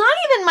know, it's not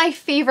even my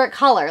favorite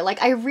color.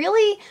 Like, I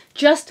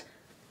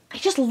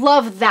just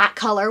love that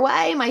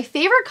colorway. My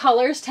favorite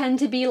colors tend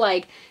to be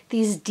like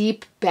these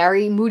deep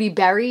moody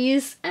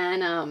berries,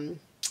 and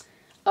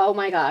oh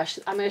my gosh,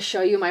 I'm going to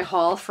show you my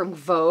haul from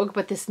Vogue,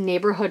 but this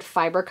Neighborhood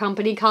Fiber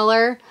Company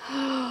color,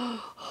 I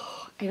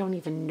don't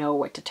even know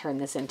what to turn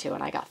this into,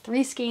 and I got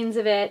 3 skeins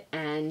of it,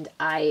 and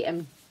I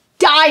am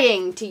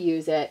dying to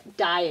use it.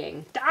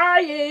 Dying.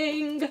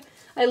 I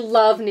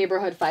love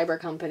Neighborhood Fiber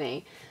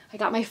Company. I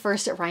got my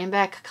first at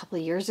Rhinebeck a couple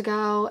of years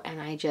ago, and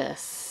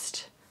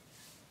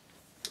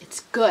it's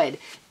good.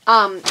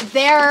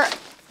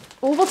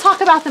 We'll talk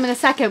about them in a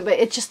second, but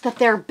it's just that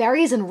their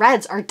berries and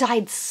reds are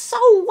dyed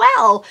so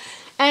well.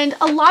 And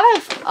a lot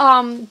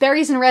of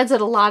berries and reds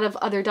at a lot of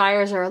other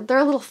dyers they're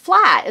a little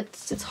flat.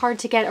 It's hard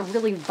to get a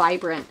really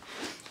vibrant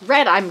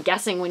red, I'm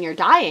guessing, when you're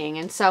dyeing.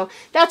 And so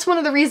that's one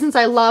of the reasons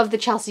I love the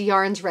Chelsea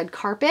Yarns red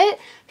carpet,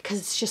 because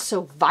it's just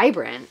so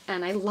vibrant.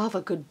 And I love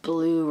a good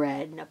blue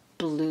red and a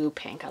blue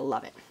pink. I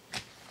love it.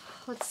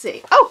 Let's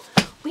see. Oh,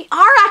 we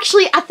are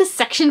actually at the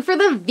section for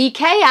the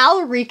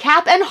VKL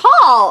recap and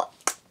haul.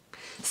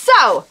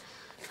 So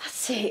let's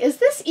see, is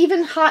this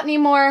even hot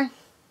anymore?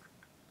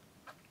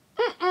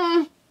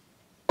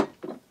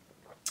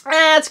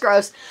 That's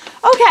gross.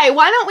 Okay,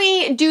 why don't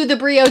we do the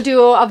BRIO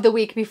Duo of the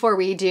week before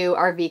we do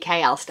our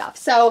VKL stuff.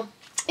 So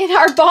in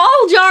our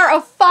ball jar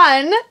of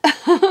fun,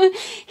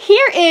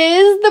 here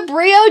is the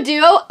BRIO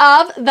Duo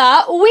of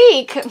the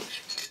week.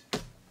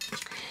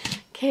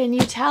 Can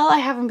you tell I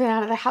haven't been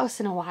out of the house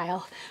in a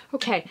while?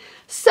 Okay,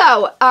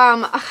 so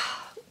a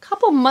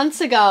couple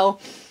months ago,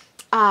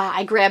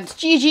 I grabbed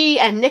Gigi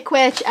and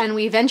Nickwich and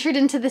we ventured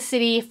into the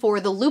city for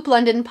the Loop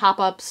London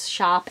pop-up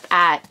shop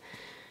at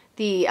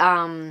the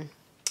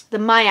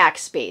Mayak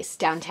space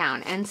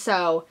downtown. And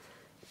so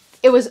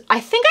it was, I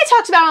think I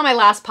talked about it on my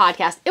last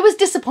podcast, it was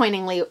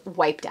disappointingly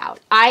wiped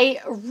out. I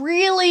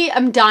really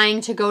am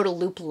dying to go to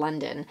Loop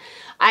London.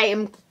 I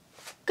am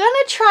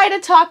gonna try to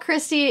talk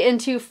Christy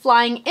into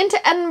flying into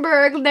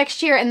Edinburgh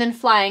next year and then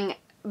flying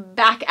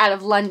back out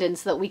of London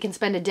so that we can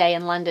spend a day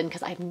in London,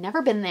 because I've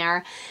never been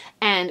there,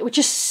 and which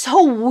is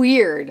so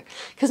weird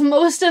because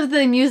most of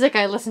the music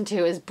I listen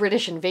to is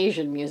British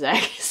invasion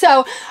music.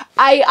 So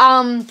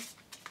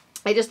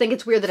I just think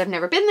it's weird that I've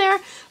never been there,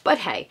 but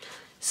hey.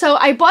 So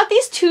I bought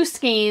these 2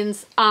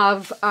 skeins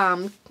of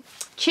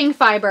Ching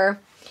fiber,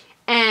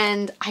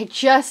 and I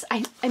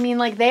mean,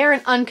 like, they are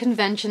an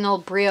unconventional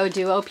BRIO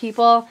Duo,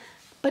 people,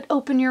 but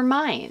open your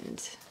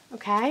mind,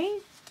 okay?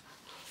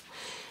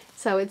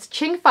 So it's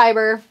Ching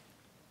fiber,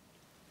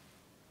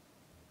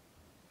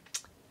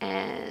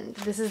 and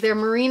this is their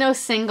merino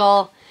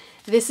single.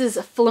 This is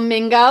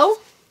flamingo.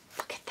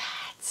 Look at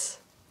that.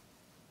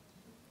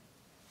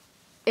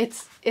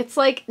 It's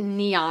like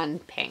neon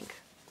pink.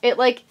 It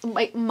like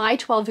my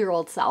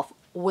 12-year-old self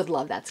would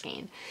love that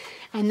skein.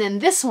 And then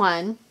this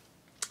one,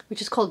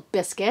 which is called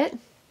Biscuit,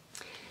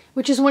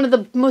 which is one of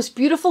the most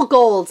beautiful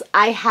golds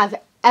I have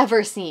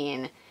ever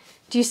seen.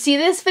 Do you see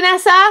this,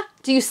 Vanessa?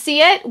 Do you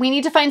see it? We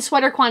need to find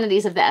sweater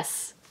quantities of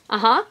this.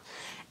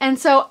 And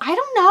so, I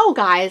don't know,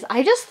 guys.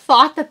 I just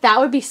thought that that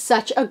would be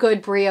such a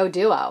good BRIO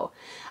Duo.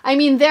 I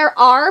mean, there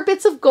are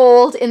bits of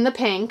gold in the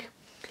pink,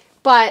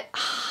 but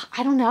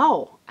I don't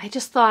know. I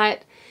just thought,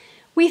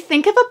 we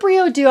think of a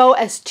BRIO Duo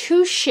as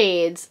 2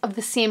 shades of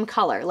the same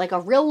color, like a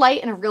real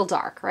light and a real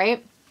dark,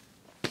 right?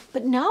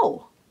 But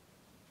no.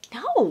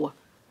 No.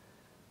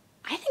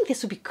 I think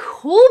this would be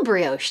cool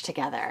brioche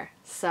together.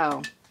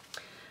 So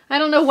I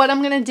don't know what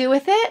I'm going to do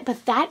with it,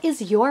 but that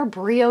is your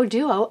BRIO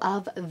Duo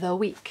of the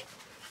week.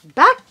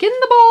 Back in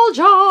the ball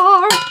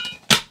jar.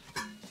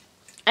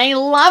 I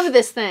love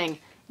this thing. It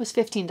was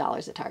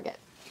 $15 at Target.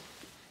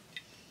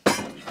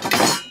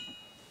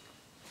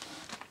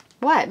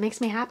 What? It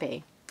makes me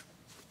happy.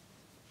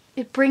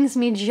 It brings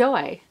me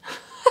joy.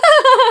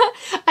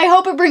 I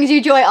hope it brings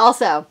you joy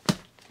also.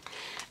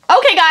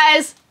 Okay,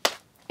 guys.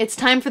 It's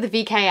time for the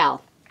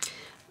VKL.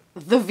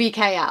 The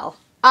VKL.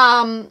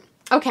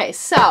 Okay,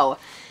 so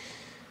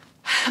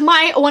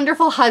my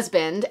wonderful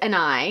husband and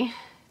I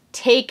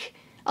take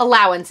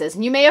allowances,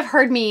 and you may have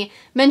heard me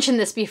mention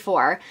this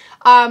before.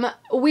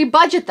 We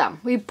budget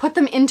them. We put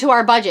them into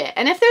our budget.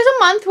 And if there's a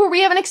month where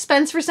we have an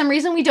expense for some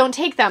reason, we don't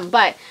take them,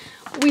 but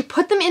we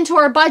put them into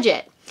our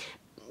budget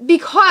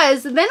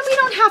because then we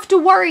don't have to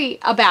worry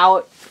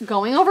about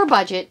going over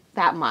budget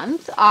that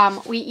month.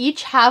 We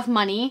each have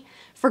money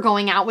for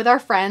going out with our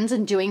friends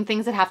and doing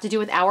things that have to do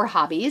with our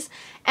hobbies,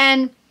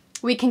 and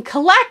we can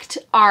collect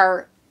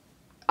our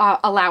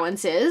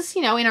allowances,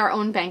 you know, in our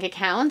own bank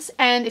accounts.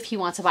 And if he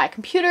wants to buy a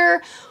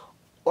computer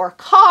or a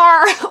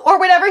car or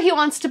whatever he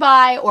wants to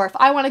buy, or if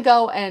I want to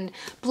go and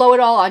blow it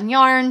all on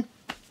yarn,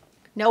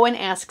 no one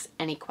asks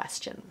any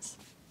questions.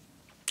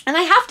 And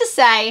I have to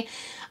say,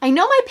 I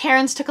know my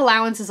parents took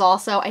allowances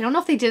also. I don't know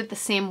if they did it the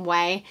same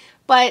way,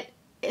 but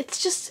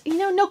it's just, you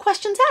know, no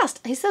questions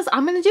asked. He says,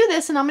 I'm going to do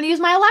this and I'm going to use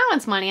my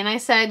allowance money. And I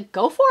said,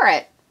 go for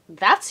it.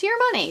 That's your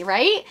money,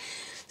 right?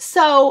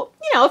 So,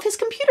 you know, if his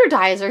computer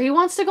dies or he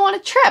wants to go on a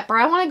trip or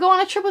I want to go on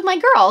a trip with my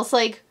girls,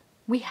 like,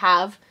 we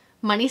have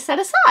money set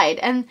aside.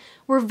 And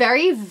we're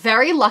very,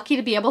 very lucky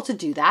to be able to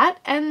do that.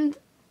 And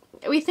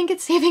we think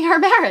it's saving our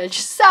marriage.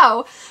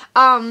 So,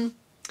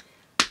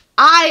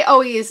 I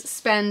always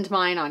spend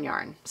mine on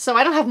yarn. So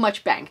I don't have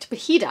much banked, but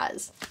he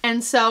does.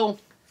 And so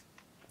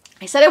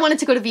I said I wanted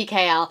to go to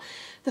VKL.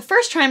 The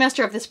first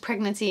trimester of this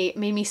pregnancy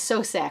made me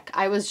so sick.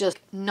 I was just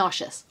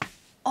nauseous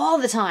all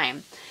the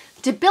time.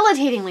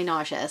 Debilitatingly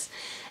nauseous.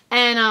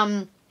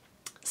 And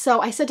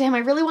so I said to him, I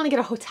really want to get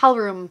a hotel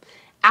room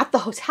at the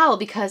hotel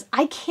because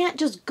I can't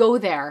just go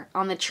there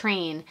on the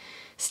train,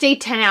 stay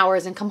 10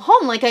 hours and come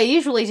home like I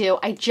usually do.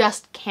 I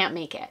just can't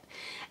make it.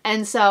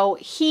 And so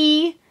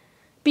he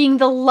being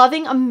the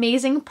loving,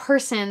 amazing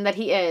person that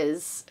he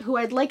is, who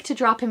I'd like to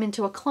drop him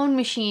into a clone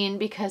machine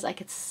because I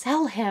could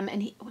sell him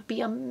and he would be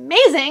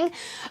amazing.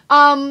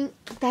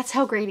 That's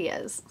how great he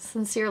is.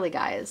 Sincerely,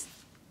 guys.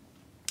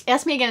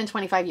 Ask me again in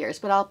 25 years,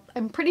 but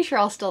I'm pretty sure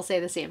I'll still say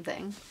the same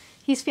thing.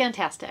 He's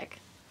fantastic.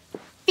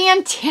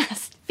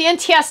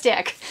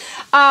 Fantastic.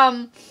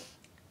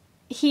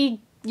 He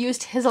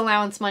used his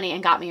allowance money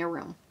and got me a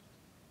room.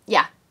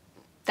 Yeah,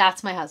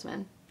 that's my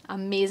husband.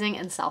 Amazing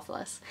and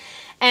selfless.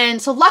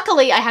 And so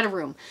luckily I had a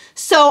room.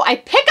 So I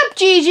pick up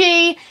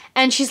Gigi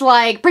and she's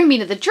like, bring me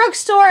to the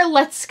drugstore.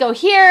 Let's go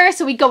here.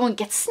 So we go and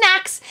get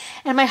snacks.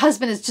 And my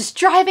husband is just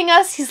driving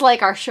us. He's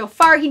like our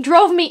chauffeur. He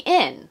drove me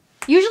in.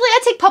 Usually I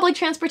take public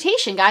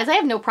transportation, guys. I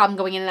have no problem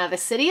going in and out of the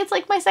city. It's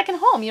like my second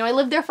home. You know, I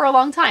lived there for a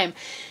long time.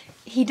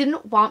 He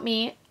didn't want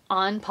me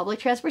on public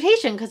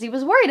transportation because he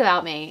was worried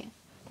about me.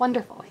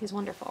 Wonderful. He's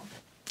wonderful.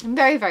 I'm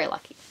very, very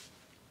lucky.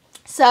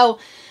 So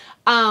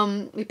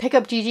we pick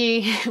up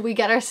Gigi, we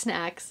get our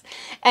snacks,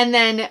 and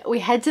then we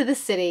head to the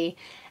city,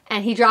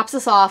 and he drops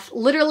us off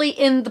literally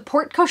in the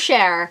porte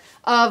cochere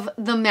of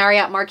the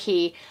Marriott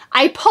Marquis.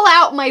 I pull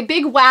out my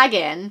big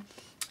wagon,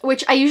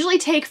 which I usually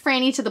take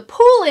Franny to the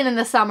pool in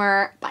the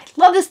summer. I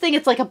love this thing.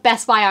 It's like a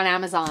Best Buy on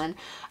Amazon.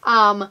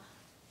 And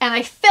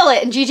I fill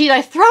it, and Gigi and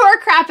I throw our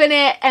crap in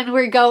it, and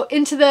we go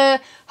into the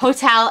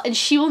hotel, and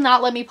she will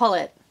not let me pull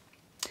it.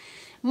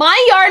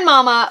 My yarn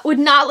mama would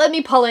not let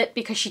me pull it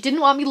because she didn't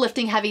want me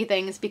lifting heavy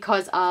things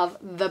because of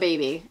the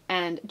baby.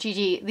 And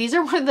Gigi, these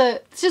are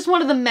it's just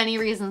one of the many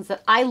reasons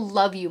that I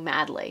love you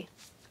madly.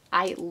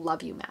 I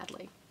love you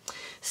madly.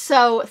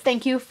 So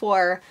thank you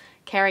for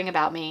caring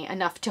about me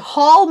enough to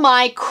haul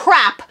my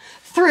crap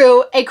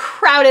through a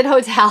crowded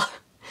hotel.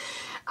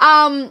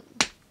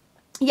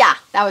 Yeah,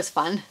 that was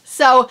fun.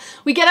 So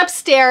we get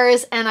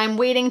upstairs and I'm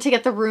waiting to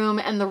get the room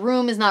and the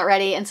room is not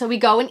ready. And so we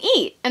go and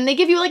eat and they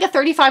give you like a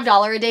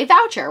 $35 a day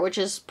voucher, which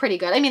is pretty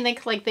good. I mean,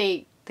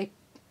 they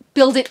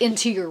build it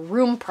into your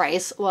room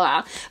price,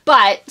 blah,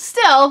 but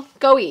still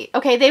go eat.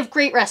 Okay, they have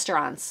great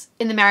restaurants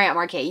in the Marriott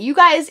Marquis. You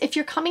guys, if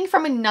you're coming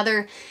from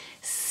another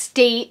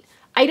state,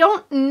 I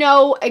don't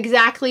know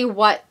exactly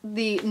what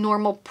the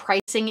normal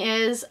pricing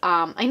is.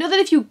 I know that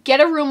if you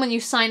get a room when you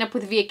sign up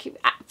with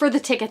for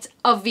the tickets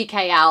of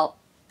VKL,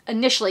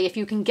 initially, if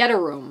you can get a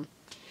room,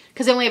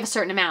 because they only have a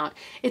certain amount,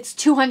 it's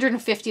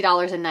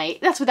 $250 a night.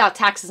 That's without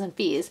taxes and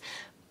fees,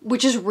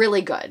 which is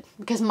really good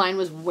because mine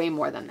was way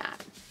more than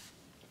that.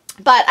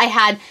 But I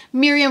had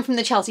Miriam from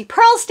the Chelsea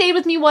Pearls stayed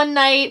with me one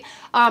night.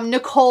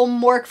 Nicole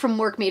Mork from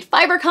Mork Made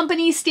Fiber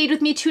Company stayed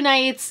with me 2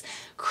 nights.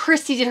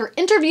 Christy did her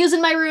interviews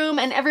in my room,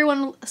 and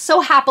everyone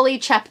so happily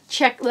chipped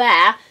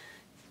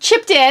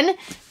in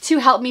to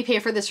help me pay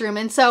for this room.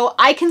 And so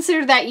I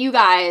consider that you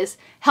guys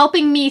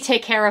helping me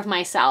take care of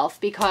myself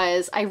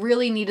because I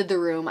really needed the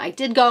room. I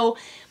did go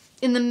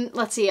in the,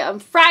 let's see,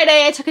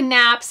 Friday I took a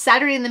nap.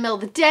 Saturday in the middle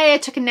of the day I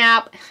took a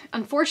nap.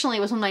 Unfortunately,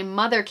 it was when my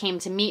mother came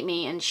to meet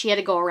me and she had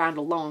to go around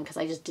alone because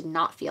I just did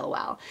not feel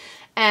well.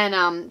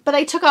 And but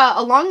I took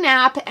a long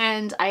nap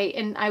and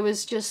I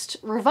was just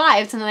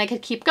revived, and then I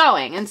could keep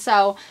going. And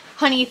so,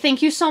 honey,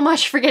 thank you so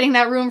much for getting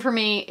that room for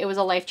me. It was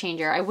a life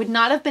changer. I would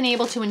not have been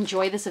able to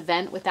enjoy this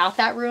event without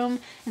that room,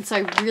 and so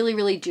I really,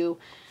 really do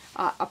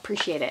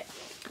appreciate it.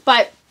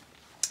 But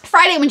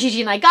Friday when Gigi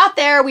and I got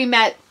there, we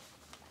met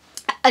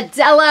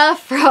Adela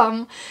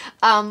from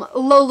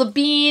Lola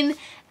Bean,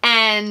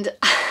 and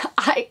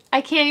I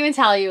can't even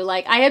tell you,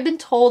 like, I had been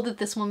told that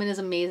this woman is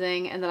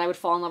amazing and that I would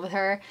fall in love with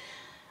her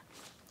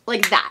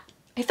like that.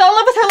 I fell in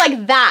love with her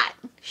like that.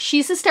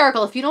 She's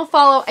hysterical. If you don't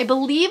follow, I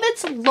believe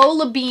it's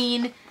Lola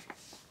Bean.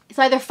 It's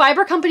either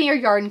Fiber Company or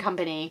Yarn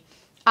Company.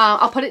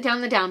 I'll put it down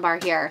in the down bar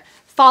here.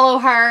 Follow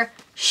her.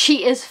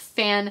 She is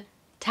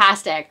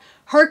fantastic.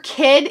 Her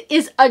kid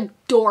is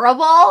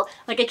adorable.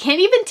 Like, I can't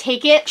even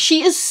take it.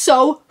 She is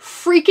so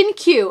freaking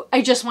cute.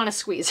 I just want to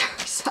squeeze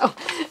her. So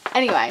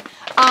anyway,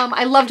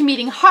 I loved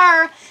meeting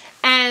her,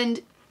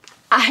 and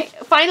I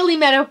finally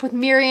met up with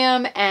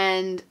Miriam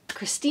and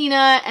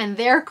Christina and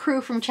their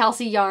crew from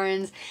Chelsea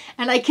Yarns,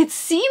 and I could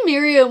see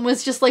Miriam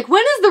was just like,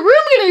 when is the room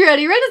gonna be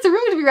ready? When is the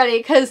room gonna be ready?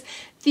 Because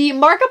the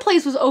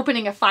marketplace was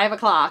opening at 5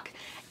 o'clock.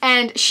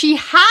 And she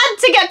had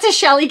to get to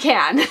Shelly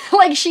Can.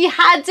 Like, she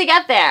had to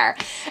get there.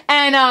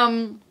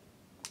 And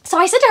so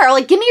I said to her,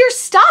 like, give me your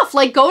stuff.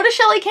 Like, go to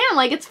Shelly Can.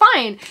 Like, it's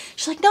fine.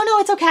 She's like, no,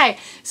 it's okay.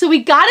 So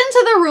we got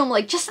into the room,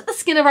 like, just at the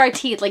skin of our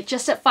teeth, like,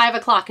 just at 5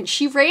 o'clock. And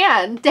she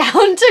ran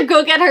down to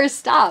go get her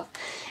stuff.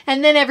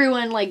 And then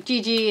everyone, like,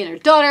 Gigi and her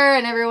daughter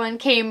and everyone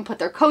came, put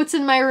their coats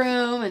in my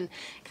room. And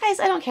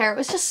guys, I don't care. It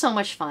was just so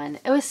much fun.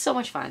 It was so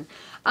much fun.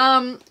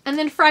 And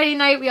then Friday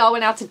night, we all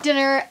went out to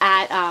dinner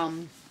at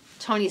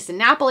Tony's in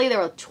Napoli. There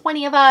were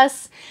 20 of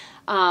us.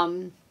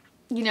 You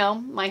know,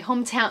 my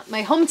home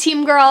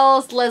team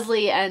girls,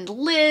 Leslie and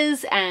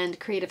Liz, and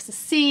Creative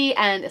Ceci,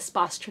 and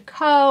Espace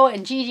Tricot,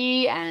 and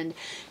Gigi, and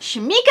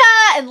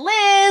Shamika, and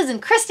Liz,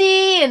 and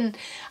Christy, and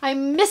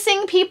I'm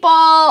missing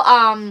people.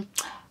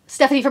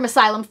 Stephanie from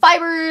Asylum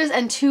Fibers,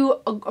 and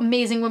 2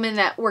 amazing women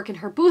that work in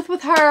her booth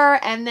with her,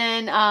 and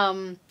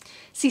then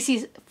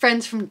Cece's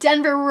friends from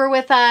Denver were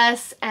with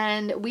us,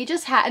 and we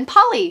just had, and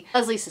Polly,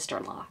 Leslie's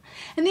sister-in-law.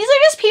 And these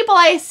are just people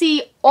I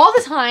see all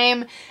the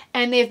time,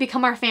 and they've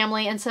become our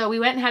family. And so we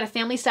went and had a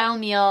family-style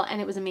meal,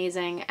 and it was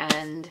amazing.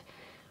 And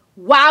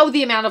wow,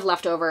 the amount of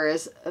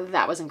leftovers,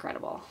 that was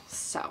incredible.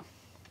 So,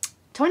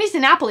 Tony's to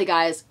Napoli,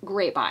 guys,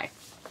 great buy.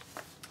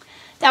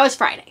 That was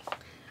Friday.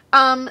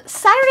 Saturday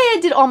I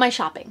did all my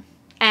shopping,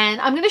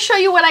 and I'm going to show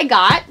you what I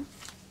got.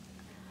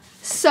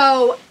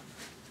 So,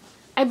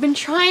 I've been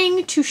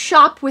trying to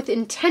shop with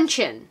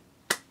intention.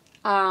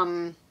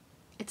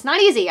 It's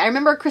not easy. I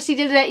remember Christy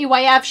did it at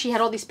UYF. She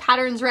had all these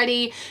patterns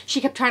ready.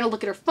 She kept trying to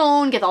look at her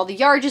phone, get all the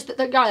yardage that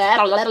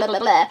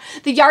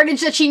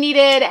she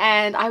needed,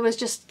 and I was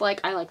just like,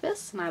 I like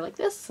this, and I like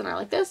this, and I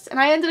like this, and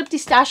I ended up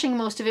destashing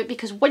most of it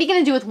because what are you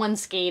going to do with one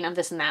skein of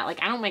this and that?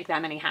 Like, I don't make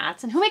that many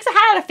hats, and who makes a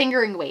hat out of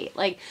fingering weight?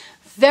 Like,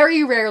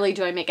 very rarely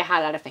do I make a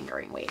hat out of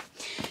fingering weight.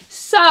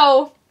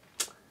 So,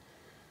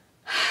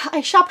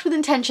 I shopped with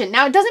intention.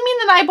 Now, it doesn't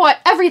mean that I bought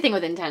everything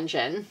with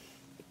intention.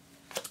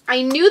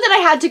 I knew that I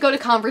had to go to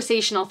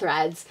Conversational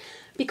Threads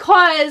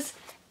because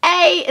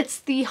A, it's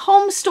the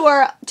home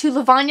store to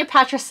Lavanya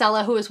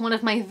Patricella, who is one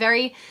of my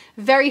very,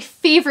 very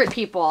favorite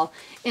people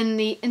in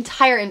the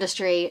entire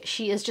industry.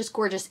 She is just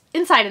gorgeous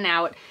inside and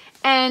out.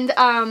 And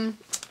I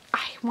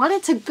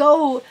wanted to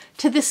go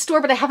to this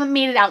store, but I haven't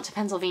made it out to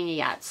Pennsylvania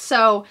yet.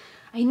 So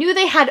I knew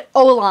they had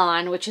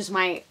Olan, which is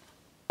my,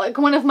 like,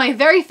 one of my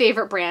very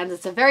favorite brands.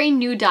 It's a very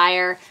new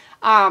dyer.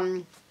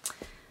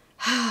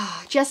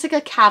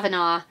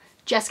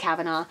 Jess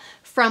Kavanagh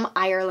from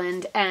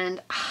Ireland,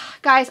 and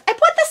guys, I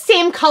bought the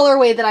same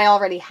colorway that I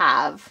already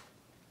have,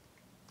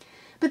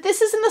 but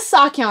this is in the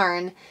sock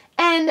yarn,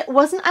 and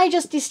wasn't I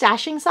just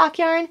destashing sock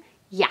yarn?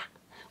 Yeah.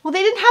 Well,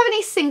 they didn't have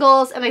any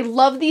singles, and I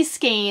love these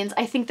skeins.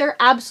 I think they're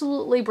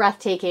absolutely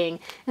breathtaking,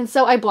 and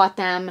so I bought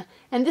them,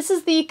 and this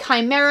is the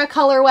Chimera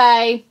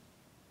colorway,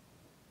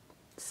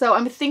 so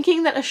I'm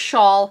thinking that a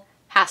shawl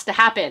has to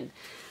happen,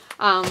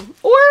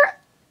 or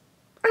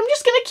I'm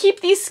just gonna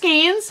keep these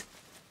skeins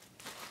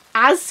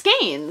as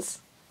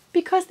skeins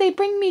because they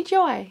bring me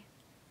joy.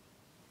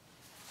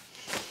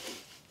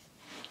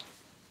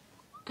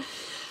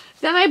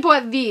 Then I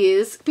bought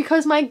these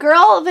because my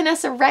girl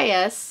Vanessa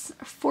Reyes,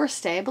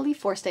 Forste, I believe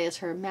Forste is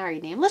her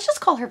married name. Let's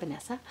just call her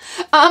Vanessa.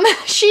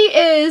 She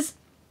is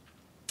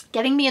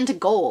getting me into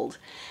gold.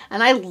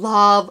 And I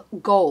love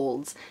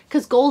golds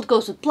because gold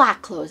goes with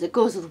black clothes. It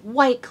goes with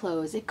white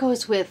clothes. It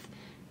goes with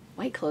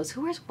white clothes.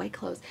 Who wears white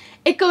clothes?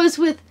 It goes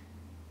with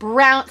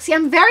brown. See,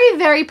 I'm very,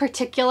 very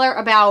particular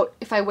about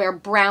if I wear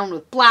brown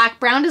with black.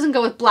 Brown doesn't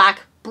go with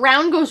black.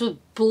 Brown goes with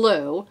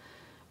blue.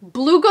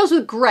 Blue goes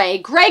with gray.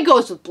 Gray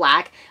goes with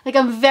black. Like,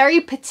 I'm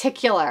very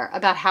particular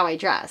about how I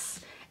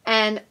dress.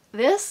 And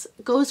this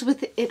goes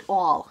with it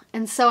all.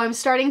 And so I'm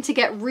starting to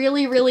get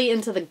really, really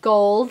into the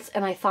golds.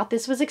 And I thought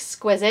this was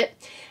exquisite.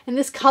 And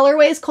this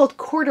colorway is called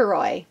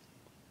Corduroy.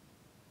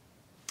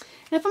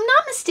 And if I'm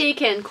not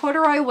mistaken,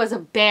 corduroy was a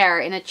bear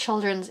in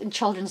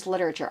children's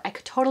literature. I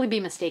could totally be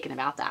mistaken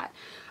about that.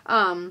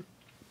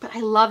 But I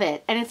love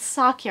it. And it's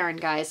sock yarn,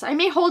 guys. I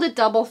may hold it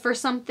double for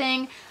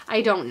something.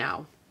 I don't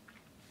know.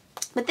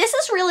 But this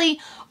is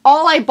really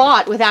all I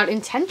bought without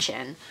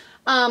intention.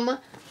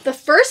 The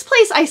first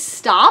place I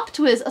stopped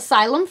was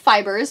Asylum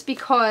Fibers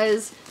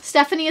because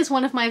Stephanie is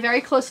one of my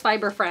very close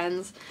fiber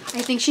friends.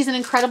 I think she's an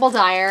incredible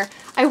dyer.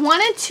 I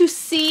wanted to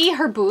see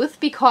her booth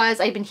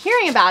because I've been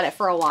hearing about it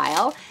for a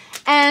while.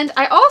 And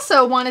I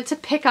also wanted to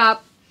pick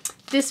up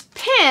this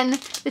pin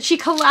that she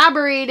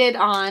collaborated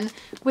on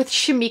with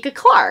Shamika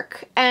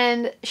Clark.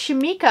 And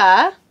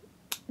Shamika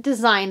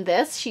designed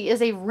this. She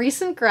is a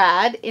recent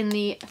grad in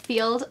the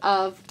field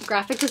of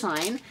graphic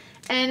design.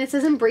 And it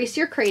says, "Embrace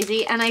your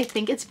crazy." And I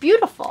think it's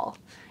beautiful.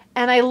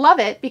 And I love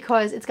it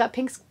because it's got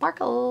pink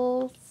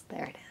sparkles.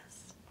 There it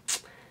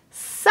is.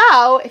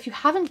 So if you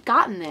haven't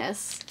gotten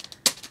this,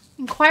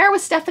 inquire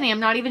with Stephanie. I'm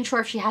not even sure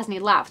if she has any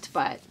left,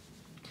 but...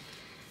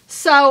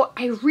 So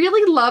I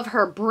really love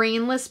her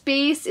brainless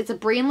base. It's a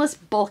brainless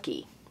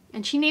bulky.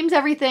 And she names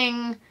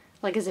everything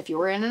like as if you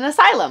were in an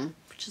asylum,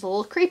 which is a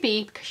little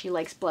creepy because she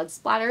likes blood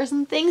splatters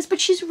and things, but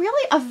she's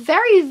really a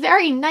very,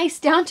 very nice,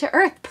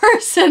 down-to-earth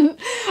person.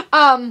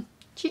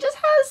 She just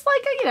has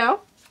like a, you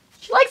know,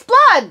 she likes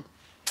blood.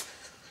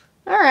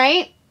 All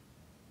right.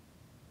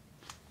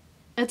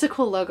 It's a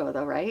cool logo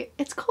though, right?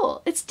 It's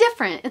cool. It's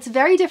different. It's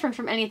very different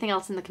from anything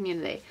else in the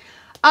community.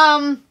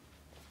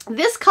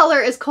 This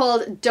color is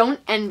called Don't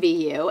Envy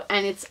You,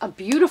 and it's a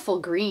beautiful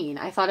green.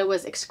 I thought it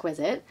was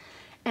exquisite.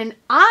 And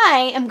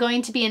I am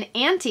going to be an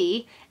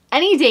auntie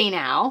any day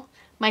now.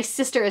 My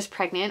sister is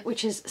pregnant,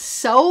 which is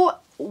so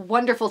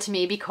wonderful to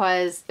me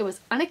because it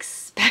was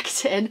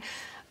unexpected,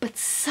 but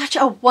such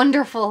a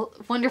wonderful,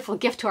 wonderful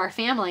gift to our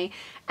family.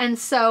 And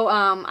so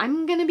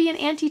I'm going to be an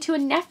auntie to a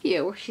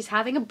nephew. She's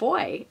having a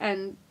boy,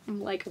 and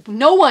I'm like,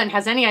 no one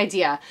has any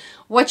idea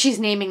what she's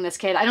naming this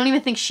kid. I don't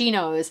even think she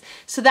knows.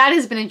 So that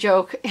has been a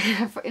joke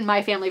in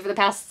my family for the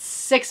past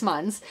 6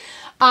 months.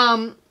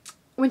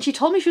 When she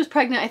told me she was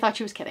pregnant, I thought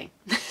she was kidding.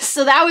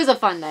 So that was a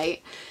fun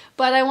night.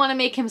 but I want to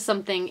make him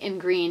something in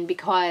green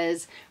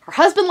because her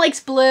husband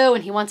likes blue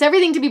and he wants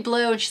everything to be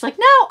blue. And she's like,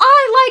 no,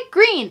 I like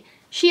green.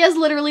 She has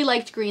literally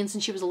liked green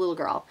since she was a little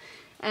girl.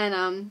 And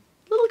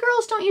little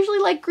girls don't usually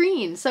like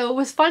green. So it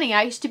was funny.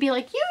 I used to be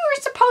like, you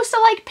were supposed to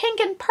like pink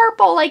and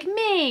purple like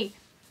me.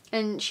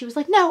 And she was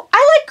like, no,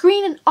 I like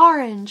green and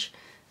orange.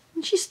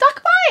 And she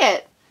stuck by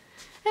it.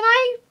 And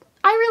I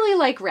really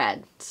like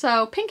red.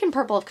 So pink and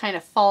purple have kind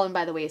of fallen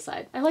by the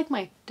wayside. I like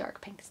my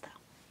dark pinks though.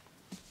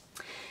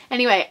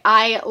 Anyway,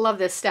 I love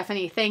this,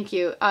 Stephanie. Thank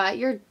you.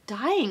 Your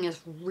dyeing is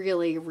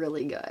really,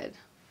 really good.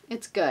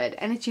 It's good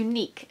and it's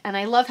unique. And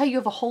I love how you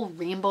have a whole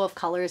rainbow of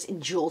colors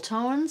in jewel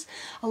tones.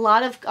 A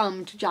lot of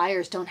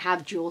dyers don't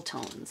have jewel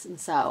tones.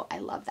 And so I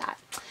love that.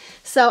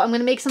 So I'm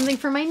going to make something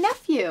for my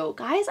nephew.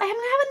 Guys, I have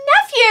a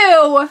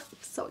nephew. I'm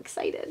so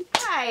excited.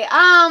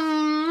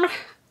 Hi.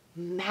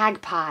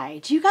 Magpie.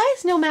 Do you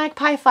guys know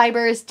Magpie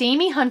Fibers?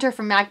 Damie Hunter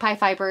from Magpie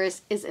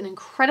Fibers is an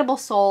incredible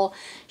soul.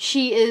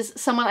 She is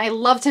someone I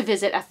love to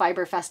visit at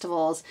fiber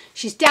festivals.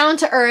 She's down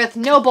to earth,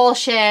 no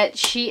bullshit.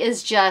 She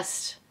is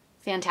just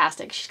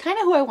fantastic. She's kind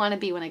of who I want to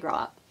be when I grow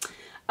up.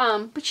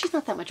 But she's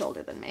not that much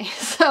older than me.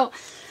 So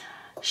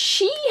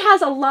she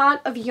has a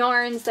lot of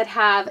yarns that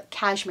have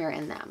cashmere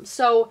in them.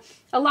 So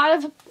a lot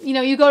of, you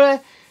know, you go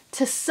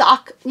to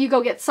sock, you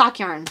go get sock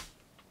yarn.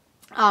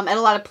 At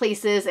a lot of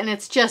places, and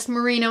it's just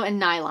merino and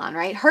nylon,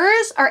 right?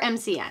 Hers are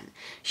MCN.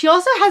 She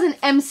also has an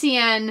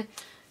MCN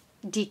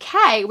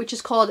DK, which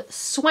is called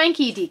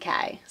Swanky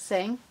DK.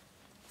 Sing.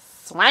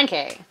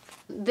 Swanky.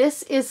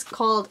 This is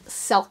called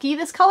Selkie,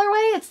 this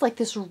colorway. It's like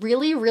this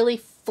really, really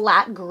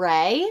flat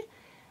gray.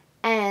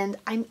 And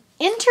I'm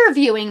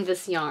interviewing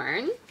this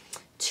yarn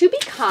to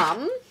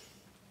become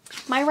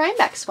my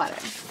Rhinebeck sweater.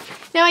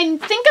 Now I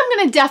think I'm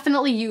going to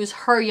definitely use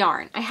her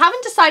yarn. I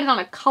haven't decided on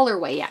a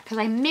colorway yet because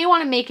I may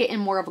want to make it in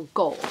more of a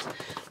gold.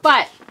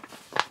 But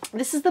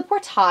this is the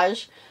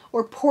portage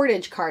or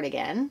portage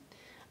cardigan.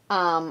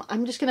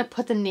 I'm just going to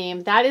put the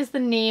name. That is the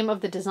name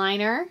of the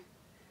designer.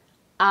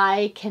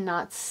 I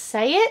cannot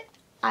say it.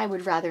 I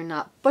would rather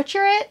not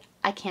butcher it.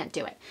 I can't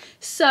do it.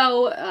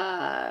 So,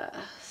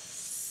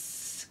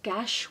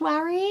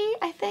 Skashwari,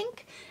 I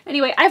think.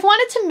 Anyway, I've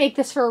wanted to make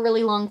this for a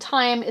really long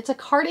time. It's a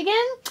cardigan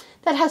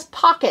that has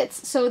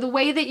pockets. So the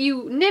way that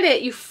you knit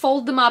it, you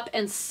fold them up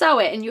and sew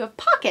it, and you have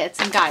pockets.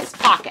 And guys,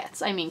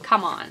 pockets. I mean,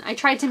 come on. I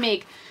tried to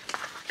make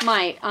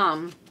my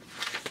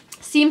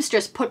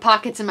seamstress put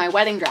pockets in my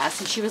wedding dress,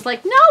 and she was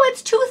like, no,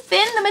 it's too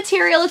thin, the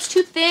material. It's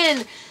too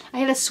thin. I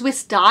had a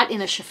Swiss dot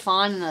in a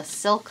chiffon and a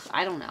silk,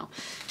 I don't know,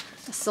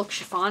 a silk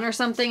chiffon or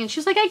something. And she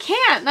was like, I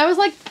can't. And I was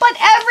like, but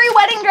every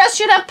wedding dress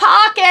should have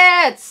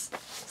pockets.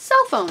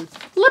 Cell phone,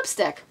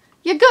 lipstick,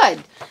 you're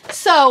good.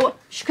 So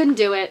she couldn't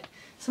do it.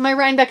 So my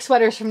Rhinebeck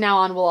sweaters from now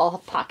on will all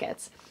have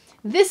pockets.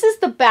 This is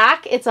the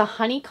back. It's a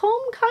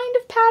honeycomb kind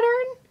of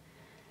pattern.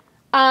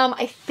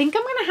 I think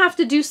I'm going to have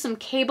to do some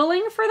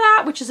cabling for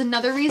that, which is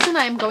another reason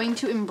I'm going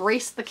to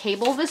embrace the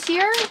cable this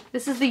year.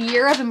 This is the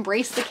year of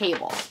embrace the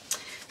cable.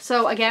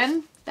 So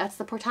again, that's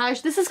the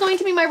portage. This is going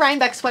to be my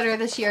Rhinebeck sweater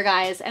this year,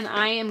 guys, and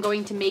I am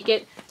going to make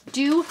it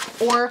do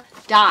or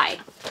die.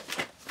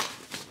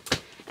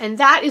 And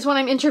that is what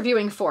I'm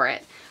interviewing for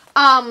it.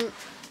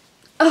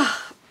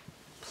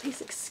 Please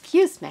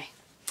excuse me.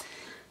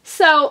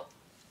 So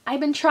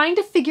I've been trying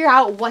to figure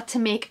out what to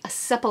make a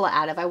Sipola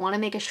out of. I want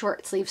to make a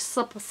short sleeve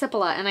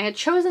Sipola, and I had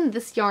chosen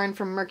this yarn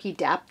from Murky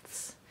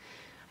Depths.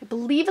 I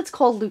believe it's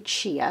called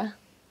Lucia.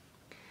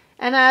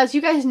 And as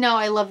you guys know,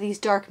 I love these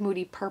dark,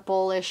 moody,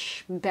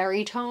 purplish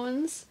berry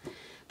tones.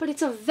 But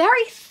it's a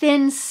very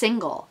thin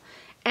single.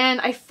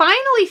 And I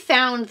finally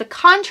found the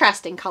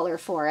contrasting color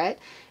for it.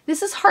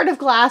 This is Heart of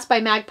Glass by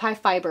Magpie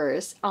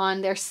Fibers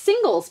on their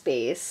singles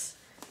base.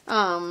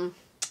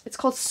 It's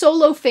called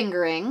Solo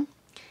Fingering.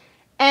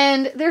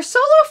 And their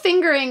Solo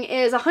Fingering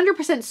is 100%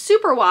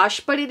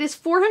 superwash, but it is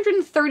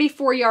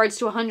 434 yards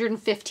to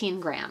 115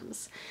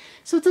 grams.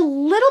 So it's a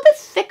little bit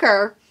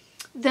thicker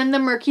than the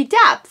Murky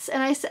Depths.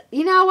 And I said,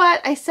 you know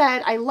what? I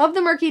said, I love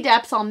the Murky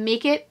Depths. I'll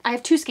make it. I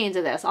have 2 skeins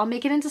of this. I'll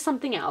make it into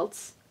something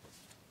else.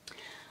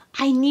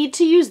 I need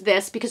to use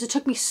this because it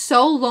took me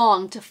so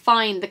long to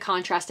find the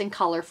contrasting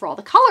color for all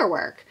the color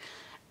work.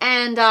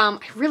 And I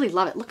really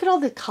love it. Look at all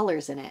the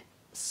colors in it.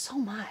 So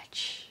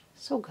much.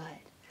 So good.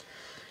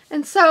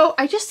 And so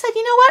I just said,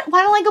 you know what?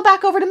 Why don't I go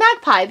back over to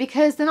Magpie?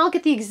 Because then I'll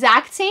get the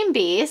exact same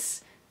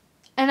base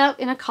and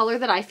in a color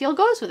that I feel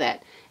goes with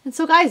it. And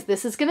so guys,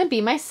 this is going to be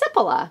my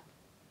Sipola.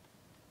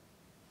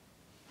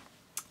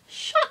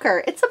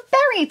 Shocker. It's a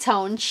berry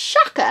tone.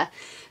 Shaka.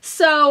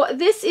 So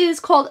this is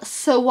called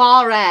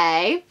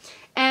Soiree.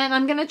 And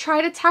I'm going to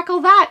try to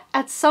tackle that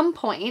at some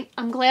point.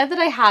 I'm glad that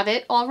I have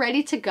it all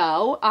ready to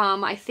go.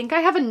 I think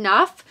I have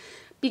enough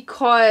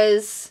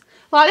because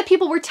a lot of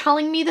people were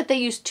telling me that they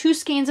use 2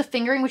 skeins of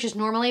fingering, which is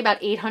normally about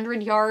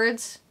 800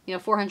 yards, you know,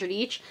 400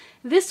 each.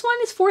 This one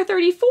is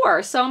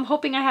 434, so I'm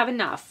hoping I have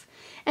enough.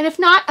 And if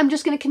not, I'm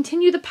just going to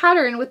continue the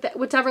pattern with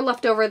whatever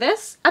left over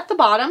this at the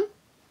bottom.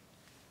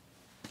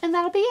 And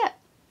that'll be it.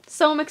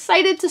 So I'm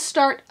excited to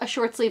start a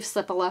short sleeve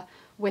Sipola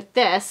with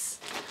this.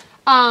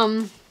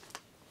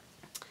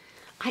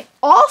 I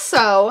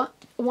also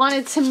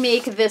wanted to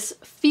make this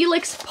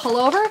Felix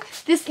pullover.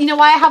 This, you know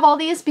why I have all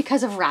these?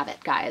 Because of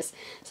Rabbit, guys.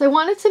 So I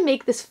wanted to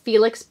make this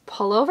Felix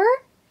pullover,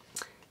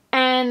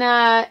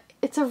 and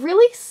it's a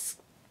really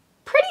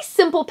pretty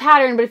simple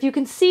pattern, but if you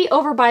can see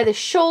over by the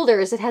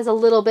shoulders, it has a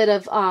little bit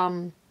of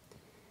a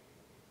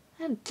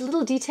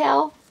little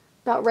detail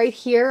about right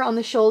here on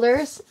the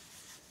shoulders,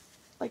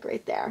 like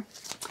right there.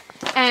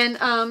 And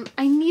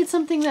I need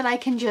something that I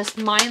can just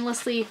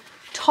mindlessly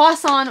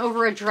toss on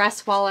over a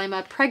dress while I'm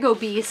a prego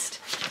beast,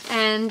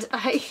 and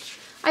I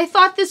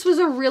thought this was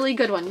a really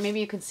good one. Maybe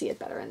you can see it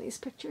better in these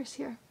pictures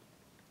here.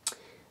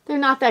 They're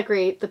not that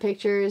great, the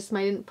pictures.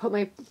 I don't put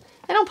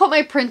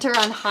my printer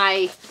on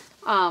high,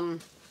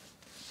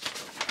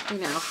 you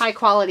know, high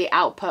quality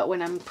output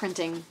when I'm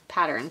printing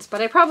patterns,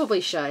 but I probably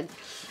should.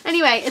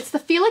 Anyway, it's the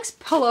Felix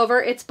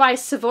pullover. It's by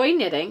Savory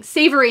Knitting.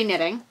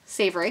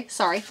 Savory,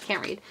 sorry,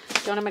 can't read.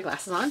 Don't have my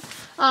glasses on.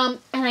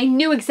 And I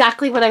knew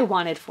exactly what I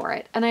wanted for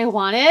it. And I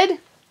wanted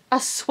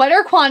a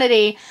sweater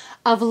quantity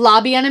of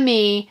La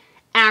Bien-Aimée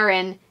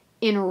Aran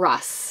in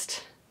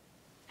rust.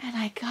 And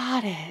I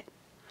got it.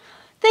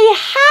 They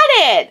had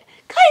it!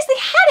 Guys, they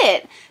had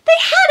it! They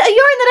had a yarn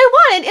that I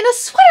wanted in a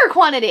sweater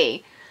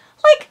quantity!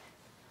 Like,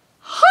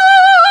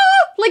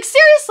 like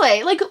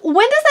seriously, like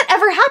when does that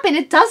ever happen?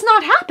 It does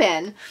not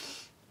happen.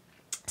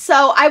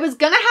 So I was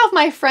gonna have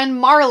my friend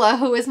Marla,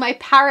 who is my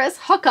Paris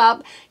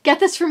hookup, get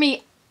this for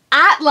me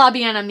at La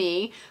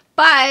Bien-Aimée,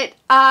 but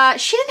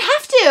she didn't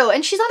have to,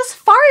 and she's on a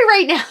safari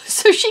right now,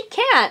 so she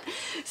can't.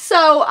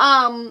 So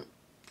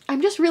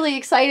I'm just really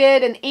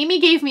excited, and Amy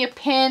gave me a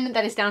pin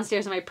that is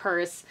downstairs in my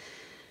purse,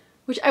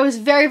 which I was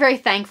very, very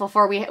thankful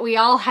for. We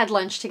all had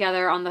lunch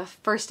together on the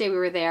first day we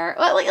were there.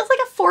 Well, it was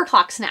like a 4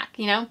 o'clock snack,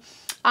 you know?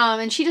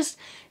 And she just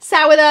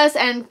sat with us,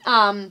 and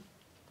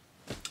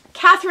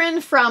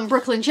Catherine from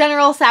Brooklyn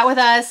General sat with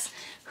us,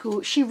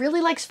 she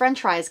really likes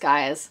French fries,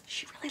 guys.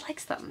 She really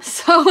likes them.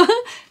 So,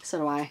 so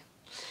do I.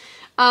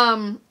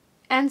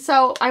 And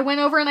so I went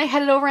over and I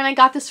headed over and I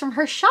got this from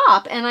her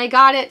shop, and I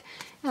got it,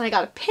 and I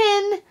got a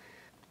pin.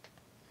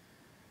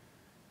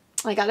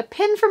 I got a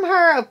pin from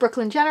her of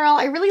Brooklyn General.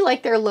 I really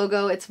like their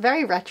logo. It's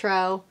very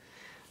retro.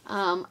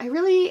 I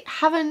really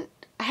haven't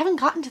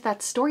gotten to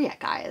that store yet,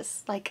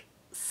 guys. Like,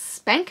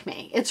 spank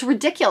me. It's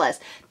ridiculous.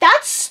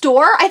 That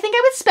store, I think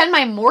I would spend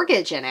my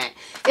mortgage in it.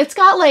 It's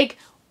got like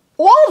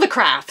all the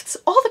crafts,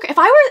 if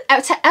I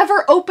were to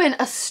ever open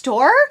a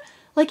store,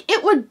 like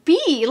it would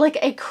be like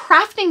a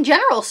crafting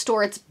general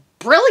store. It's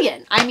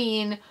brilliant. I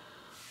mean,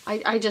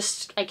 I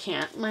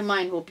can't. My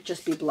mind will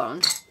just be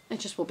blown. It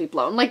just will be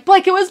blown. Like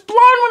it was blown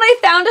when I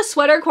found a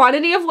sweater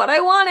quantity of what I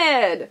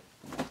wanted.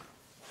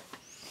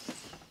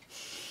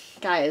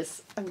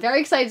 Guys, I'm very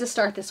excited to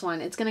start this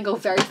one. It's going to go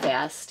very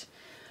fast.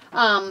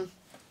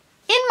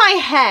 In my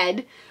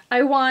head,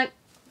 I want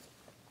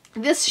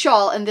this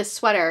shawl and this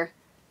sweater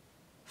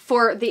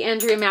for the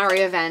Andrea Mowry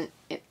event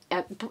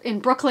in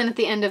Brooklyn at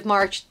the end of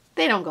March.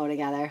 They don't go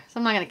together, so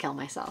I'm not going to kill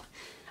myself.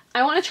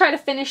 I want to try to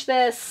finish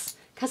this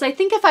because I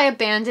think if I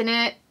abandon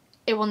it,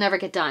 it will never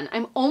get done.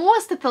 I'm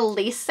almost at the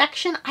lace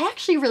section. I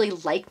actually really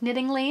like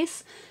knitting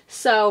lace,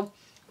 so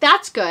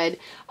that's good.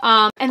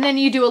 And then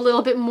you do a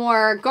little bit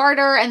more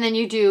garter, and then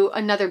you do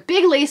another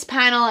big lace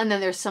panel, and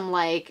then there's some,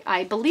 like,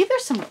 I believe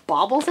there's some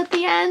baubles at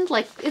the end.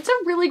 Like, it's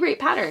a really great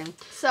pattern.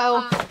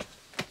 So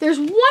there's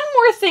one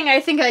more thing I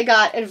think I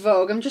got at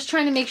Vogue. I'm just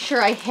trying to make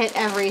sure I hit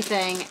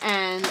everything,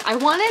 and I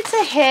wanted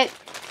to hit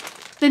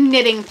the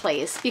knitting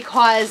place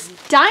because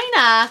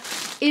Dinah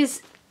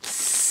is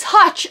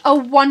such a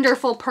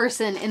wonderful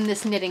person in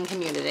this knitting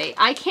community.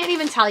 I can't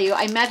even tell you.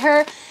 I met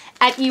her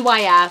at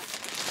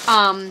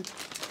EYF.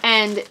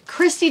 And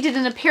Christy did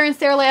an appearance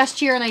there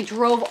last year, and I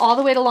drove all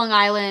the way to Long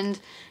Island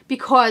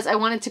because I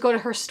wanted to go to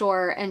her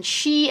store, and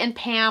she and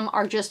Pam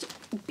are just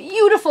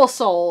beautiful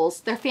souls.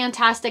 They're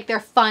fantastic.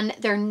 They're fun.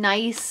 They're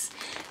nice.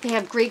 They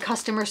have great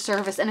customer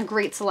service and a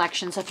great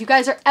selection. So if you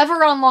guys are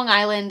ever on Long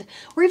Island,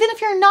 or even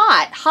if you're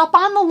not, hop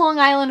on the Long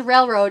Island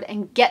Railroad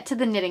and get to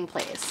the knitting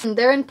place. And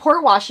they're in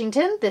Port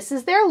Washington. This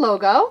is their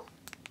logo.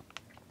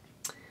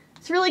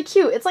 It's really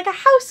cute. It's like a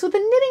house with the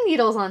knitting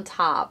needles on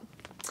top.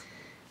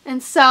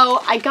 And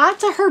so I got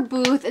to her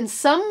booth, and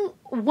some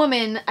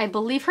woman, I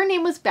believe her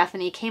name was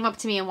Bethany, came up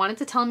to me and wanted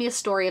to tell me a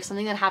story of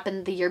something that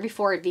happened the year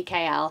before at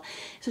VKL.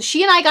 So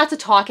she and I got to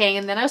talking,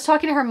 and then I was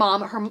talking to her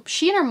mom.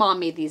 She and her mom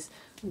made these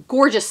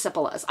gorgeous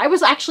sippolas. I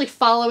was actually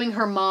following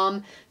her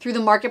mom through the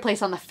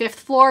marketplace on the 5th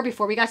floor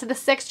before we got to the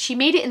 6th. She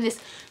made it in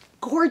this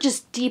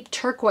gorgeous deep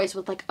turquoise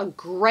with like a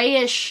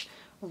grayish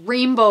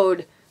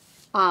rainbowed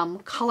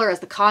color as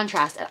the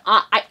contrast.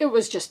 And it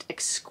was just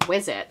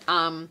exquisite.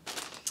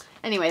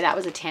 Anyway, that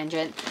was a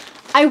tangent.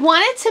 I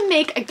wanted to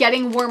make a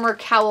Getting Warmer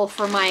cowl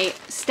for my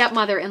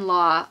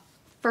stepmother-in-law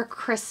for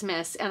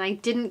Christmas, and I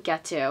didn't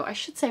get to. I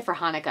should say for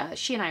Hanukkah.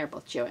 She and I are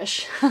both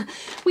Jewish.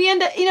 We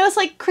end up, you know, it's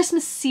like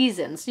Christmas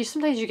seasons.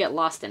 Sometimes you get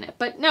lost in it.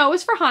 But no, it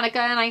was for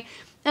Hanukkah,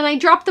 and I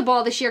dropped the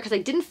ball this year because I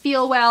didn't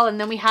feel well, and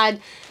then we had,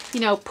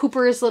 you know,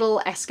 Pooper's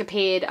little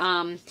escapade.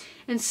 And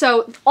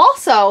so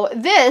also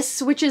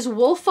this, which is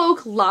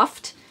Woolfolk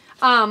Luft,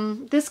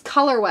 This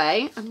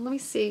colorway, let me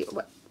see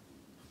what,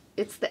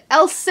 it's the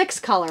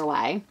L6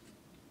 colorway.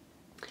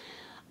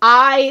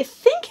 I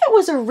think it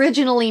was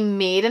originally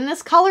made in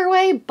this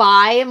colorway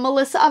by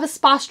Melissa of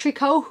Espace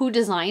Tricot, who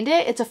designed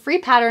it. It's a free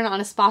pattern on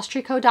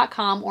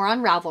espacetricot.com or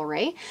on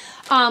Ravelry.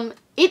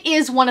 It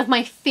is one of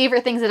my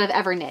favorite things that I've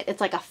ever knit.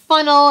 It's like a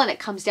funnel and it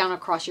comes down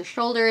across your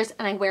shoulders,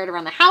 and I wear it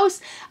around the house.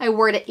 I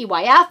wear it at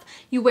EYF.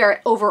 You wear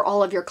it over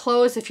all of your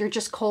clothes if you're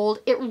just cold.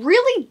 It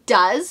really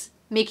does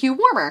make you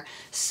warmer.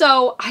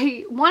 So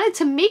I wanted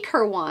to make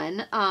her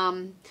one,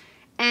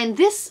 and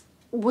this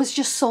was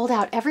just sold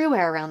out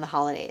everywhere around the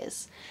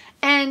holidays.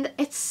 And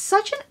it's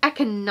such an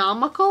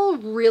economical,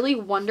 really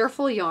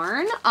wonderful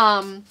yarn.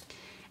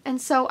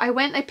 And so I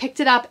went and I picked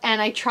it up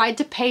and I tried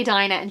to pay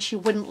Dinah and she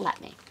wouldn't let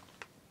me.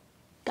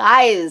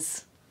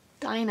 Guys,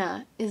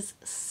 Dinah is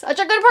such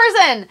a good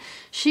person.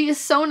 She is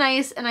so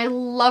nice and I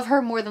love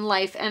her more than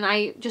life. And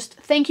I just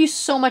thank you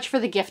so much for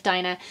the gift,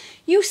 Dinah.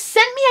 You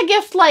sent me a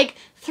gift like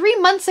 3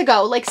 months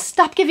ago. Like,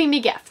 stop giving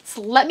me gifts.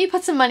 Let me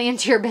put some money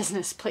into your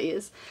business,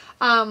 please.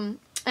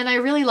 And I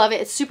really love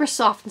it. It's super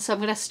soft, and so I'm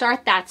going to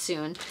start that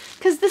soon.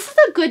 Because this is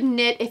a good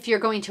knit if you're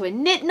going to a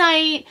knit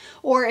night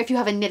or if you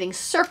have a knitting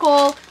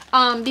circle,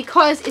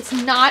 because it's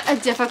not a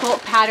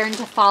difficult pattern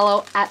to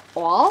follow at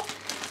all,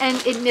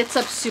 and it knits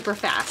up super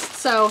fast.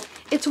 So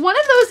it's one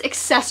of those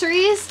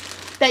accessories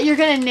that you're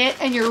going to knit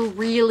and you're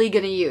really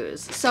going to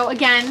use. So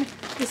again,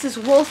 this is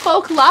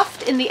Woolfolk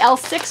Luft in the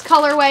L6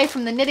 colorway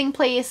from the Knitting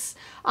Place.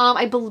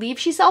 I believe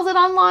she sells it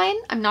online.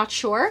 I'm not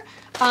sure.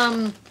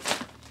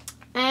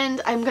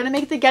 And I'm going to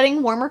make the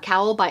Getting Warmer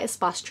cowl by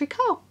Espace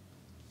Tricot.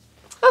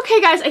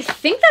 Okay, guys, I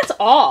think that's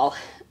all.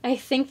 I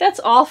think that's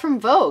all from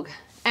Vogue.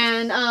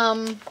 And,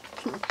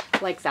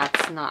 like,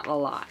 that's not a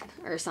lot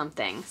or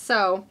something.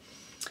 So,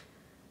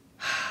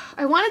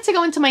 I wanted to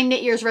go into my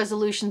knit year's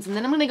resolutions, and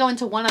then I'm going to go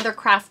into one other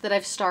craft that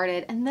I've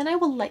started, and then I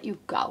will let you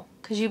go.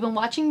 Because you've been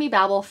watching me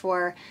babble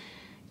for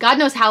God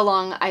knows how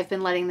long I've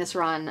been letting this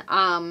run.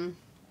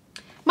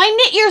 My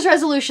knit year's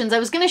resolutions, I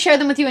was going to share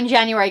them with you in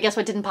January. Guess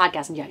what? Didn't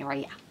podcast in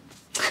January. Yeah.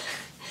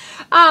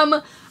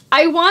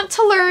 I want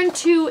to learn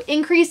to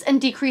increase and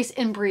decrease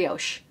in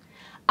brioche.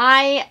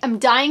 I am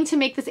dying to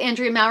make this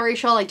Andrea Mowry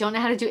shawl. I don't know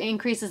how to do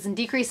increases and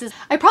decreases.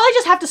 I probably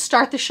just have to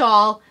start the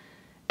shawl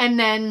and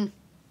then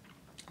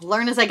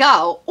learn as I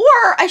go.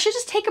 Or I should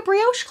just take a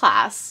brioche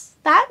class.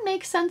 That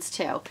makes sense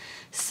too.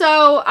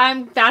 So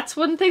that's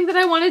one thing that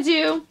I want to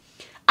do.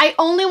 I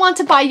only want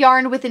to buy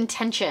yarn with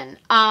intention.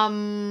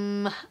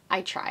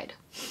 I tried.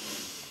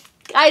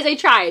 Guys, I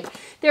tried.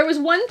 There was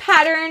one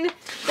pattern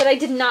that I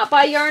did not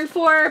buy yarn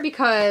for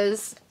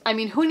because, I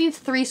mean, who needs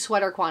 3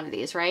 sweater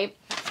quantities, right?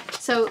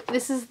 So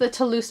this is the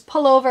Toulouse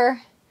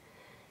pullover.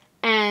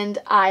 And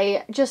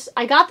I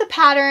got the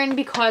pattern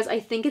because I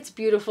think it's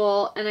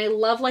beautiful and I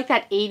love like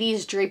that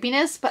 80s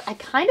drapiness, but I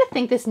kind of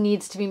think this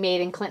needs to be made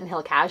in Clinton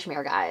Hill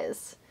cashmere,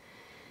 guys.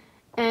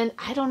 And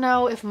I don't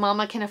know if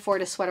Mama can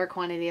afford a sweater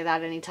quantity of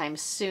that anytime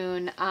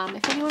soon.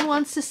 If anyone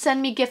wants to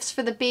send me gifts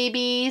for the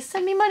baby,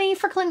 send me money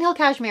for Clinton Hill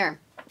cashmere.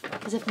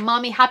 Because if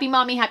mommy, happy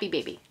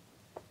baby.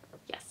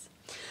 Yes.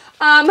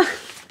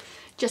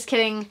 Just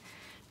kidding.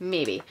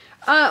 Maybe.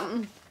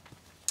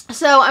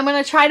 So I'm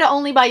going to try to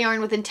only buy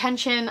yarn with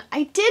intention.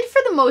 I did,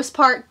 for the most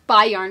part,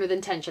 buy yarn with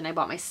intention. I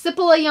bought my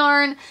Sipila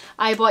yarn.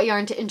 I bought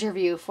yarn to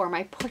interview for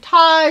my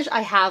portage.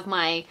 I have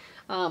my,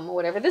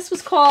 whatever this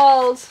was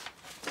called,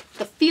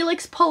 the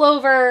Felix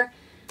pullover.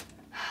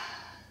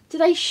 Did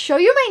I show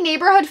you my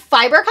neighborhood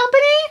fiber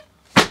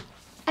company?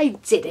 I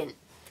didn't.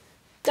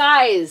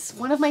 Guys,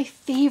 one of my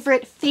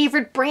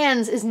favorite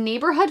brands is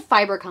Neighborhood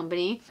Fiber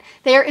Company.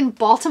 They are in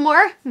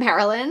Baltimore,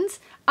 Maryland.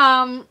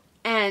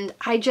 And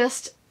I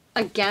just,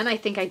 again, I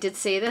think I did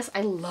say this,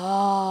 I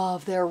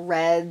love their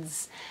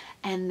reds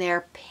and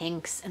their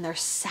pinks and their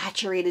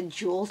saturated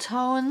jewel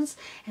tones.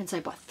 And so I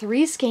bought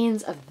 3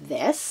 skeins of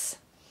this.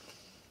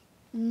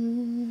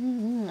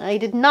 I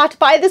did not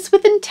buy this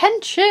with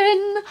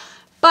intention,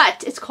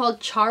 but it's called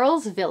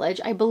Charles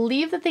Village. I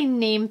believe that they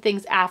name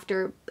things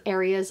after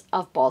areas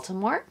of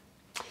Baltimore.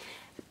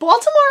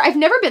 Baltimore, I've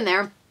never been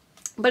there,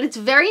 but it's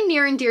very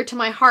near and dear to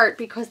my heart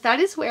because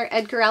that is where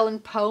Edgar Allan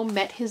Poe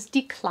met his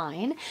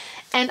decline,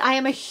 and I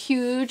am a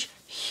huge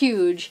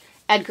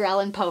Edgar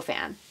Allan Poe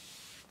fan.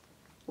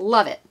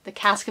 Love it. The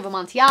Cask of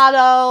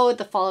Amontillado,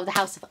 The Fall of the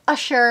House of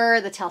Usher,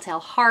 The Telltale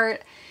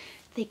Heart.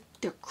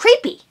 They're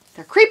creepy.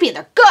 They're creepy and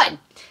they're good.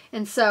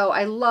 And so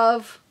I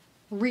love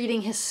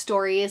reading his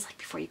stories, like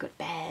before you go to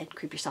bed,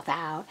 creep yourself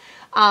out.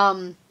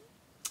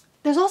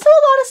 There's also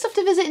a lot of stuff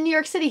to visit in New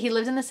York City. He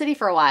lived in the city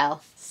for a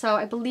while. So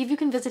I believe you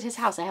can visit his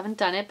house. I haven't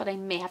done it, but I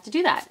may have to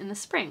do that in the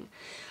spring.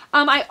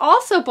 I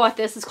also bought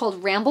this. It's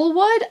called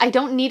Ramblewood. I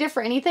don't need it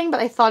for anything,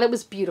 but I thought it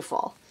was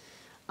beautiful.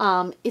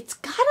 It's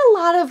got a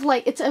lot of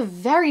like, it's a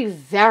very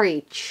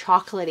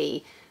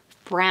chocolatey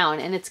brown,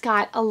 and it's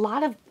got a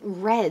lot of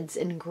reds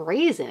and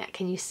grays in it.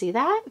 Can you see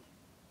that?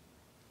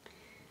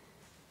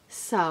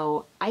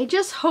 So I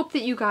just hope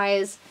that you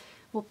guys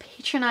will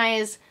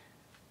patronize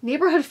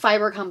Neighborhood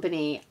Fiber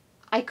Company.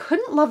 I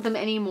couldn't love them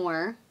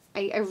anymore.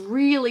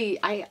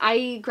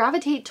 I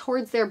gravitate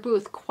towards their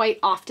booth quite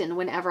often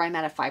whenever I'm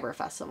at a fiber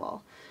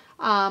festival.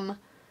 Backyard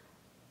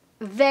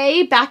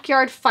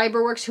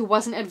Fiberworks, who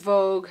wasn't at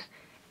Vogue,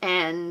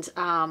 and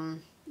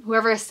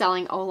whoever is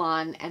selling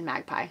Olan and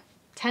Magpie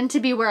tend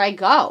to be where I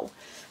go.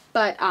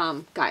 But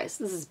guys,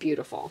 this is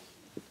beautiful.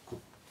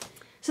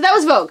 So that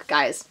was Vogue,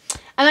 guys.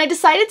 And I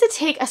decided to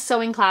take a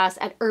sewing class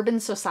at Urban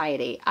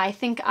Society. I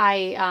think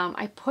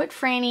I put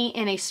Franny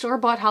in a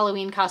store-bought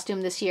Halloween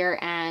costume this year,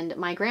 and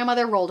my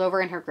grandmother rolled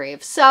over in her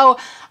grave. So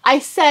I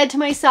said to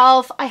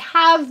myself, I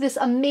have this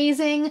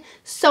amazing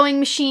sewing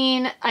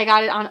machine. I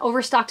got it on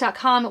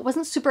overstock.com. It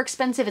wasn't super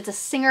expensive. It's a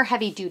Singer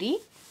Heavy Duty.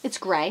 It's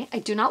gray. I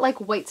do not like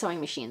white sewing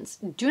machines.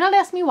 Do not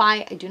ask me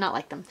why. I do not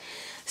like them.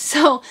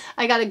 So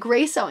I got a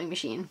gray sewing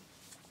machine.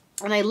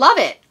 And I love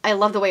it. I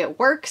love the way it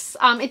works.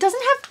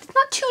 It's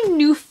not too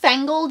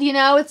newfangled, you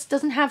know, it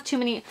doesn't have too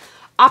many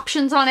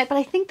options on it, but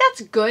I think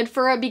that's good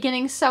for a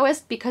beginning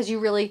sewist because you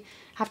really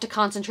have to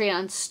concentrate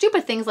on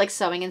stupid things like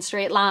sewing in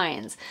straight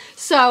lines.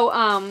 So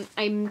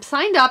I'm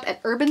signed up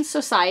at Urban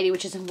Society,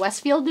 which is in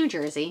Westfield, New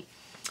Jersey.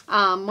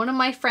 One of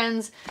my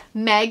friends,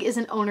 Meg, is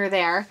an owner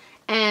there,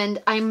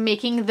 and I'm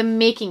making the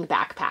making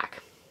backpack.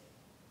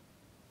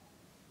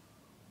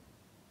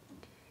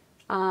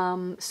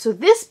 So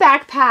this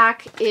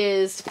backpack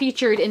is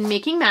featured in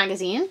Making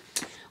Magazine,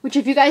 which,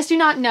 if you guys do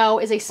not know,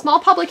 is a small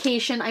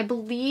publication. I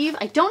believe,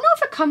 I don't know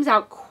if it comes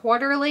out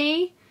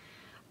quarterly.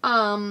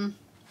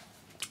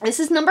 This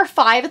is number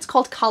 5. It's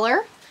called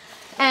Color,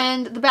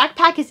 and the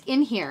backpack is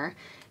in here.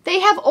 They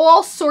have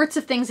all sorts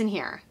of things in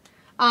here.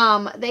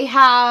 They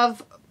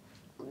have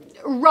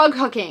rug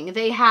hooking.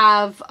 They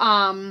have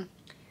a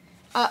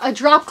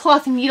drop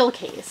cloth needle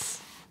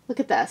case. Look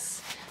at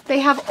this. They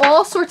have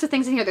all sorts of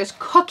things in here. There's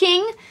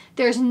cooking,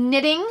 there's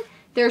knitting,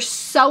 there's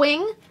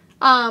sewing,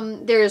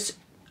 there's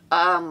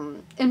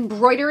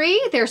embroidery,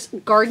 there's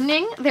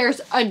gardening, there's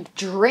a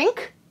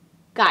drink.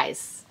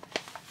 Guys,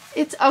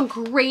 it's a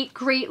great,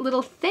 great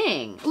little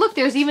thing. Look,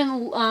 there's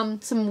even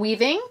some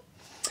weaving.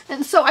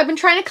 And so I've been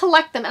trying to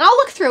collect them, and I'll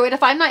look through it.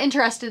 If I'm not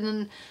interested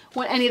in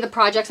any of the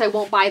projects, I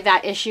won't buy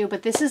that issue.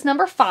 But this is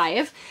number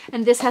 5,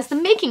 and this has the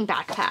making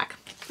backpack.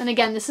 And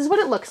again, this is what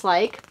it looks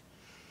like.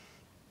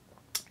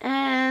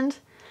 And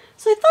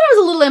so I thought I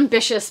was a little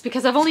ambitious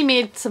because I've only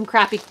made some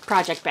crappy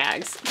project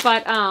bags,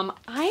 but I am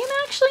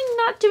actually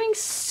not doing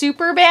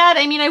super bad.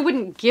 I mean, I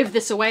wouldn't give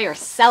this away or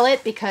sell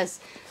it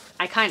because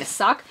I kind of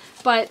suck,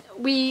 but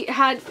we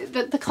had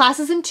the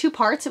classes in 2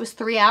 parts. It was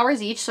 3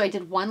 hours each, so I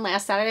did one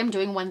last Saturday. I'm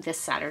doing one this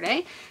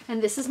Saturday,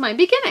 and this is my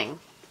beginning.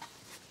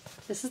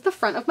 This is the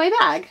front of my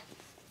bag.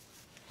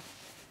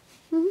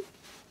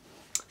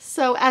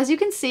 So as you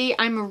can see,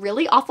 I'm a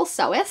really awful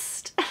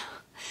sewist.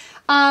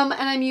 And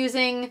I'm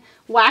using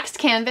waxed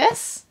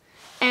canvas,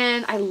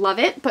 and I love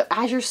it, but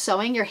as you're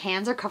sewing, your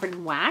hands are covered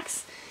in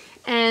wax.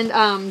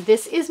 And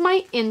this is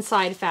my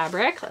inside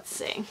fabric. Let's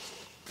see.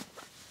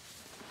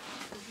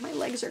 My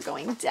legs are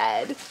going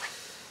dead.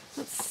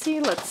 Let's see,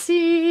 let's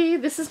see.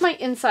 This is my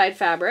inside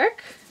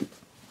fabric.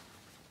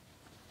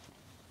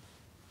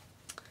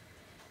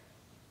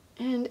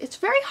 And it's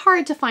very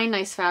hard to find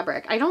nice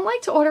fabric. I don't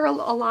like to order a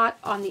lot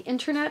on the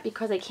internet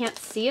because I can't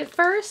see it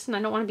first, and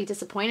I don't want to be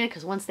disappointed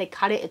because once they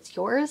cut it, it's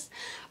yours.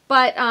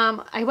 But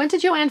I went to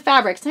Joann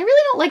Fabrics, and I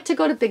really don't like to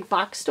go to big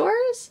box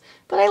stores,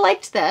 but I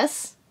liked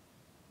this.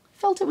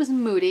 Felt it was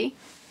moody.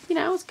 You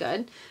know, it was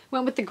good.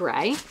 Went with the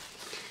gray.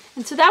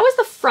 And so that was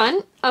the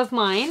front of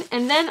mine.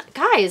 And then,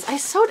 guys, I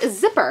sewed a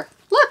zipper.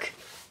 Look.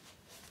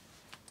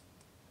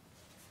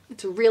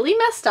 It's really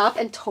messed up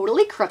and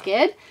totally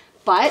crooked,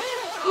 but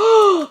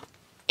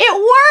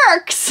it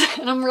works!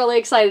 And I'm really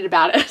excited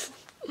about it.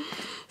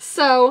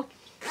 So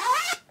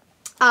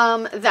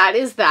that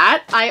is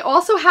that. I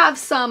also have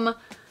some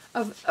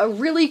of a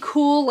really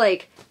cool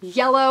like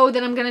yellow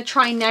that I'm gonna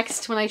try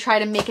next when I try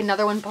to make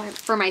another one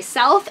for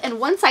myself. And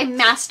once I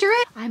master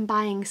it, I'm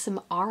buying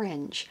some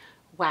orange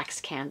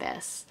wax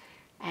canvas.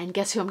 And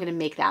guess who I'm gonna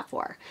make that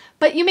for?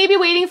 But you may be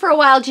waiting for a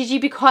while, Gigi,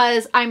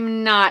 because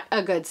I'm not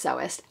a good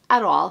sewist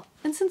at all.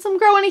 And since I'm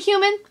growing a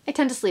human, I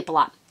tend to sleep a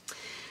lot.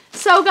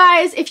 So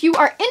guys, if you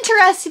are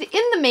interested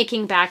in the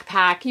making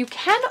backpack, you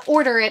can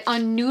order it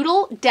on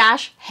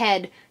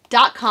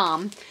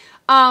noodle-head.com.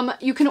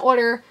 You can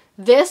order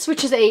this,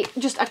 which is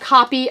just a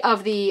copy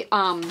of the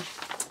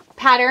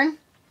pattern.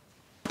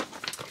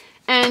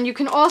 And you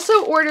can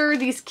also order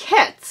these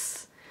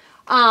kits.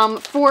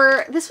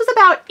 This was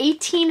about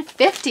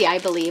 $18.50, I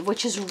believe,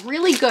 which is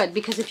really good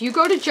because if you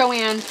go to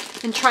Joann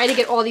and try to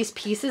get all these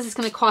pieces, it's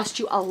going to cost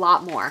you a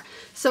lot more.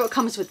 So it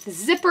comes with the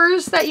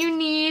zippers that you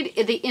need,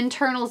 the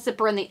internal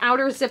zipper and the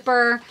outer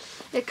zipper.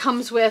 It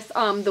comes with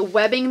the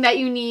webbing that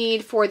you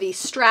need for the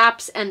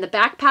straps and the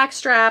backpack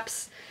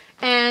straps.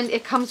 And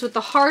it comes with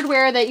the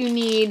hardware that you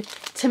need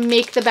to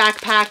make the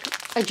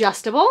backpack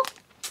adjustable.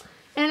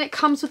 And it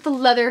comes with the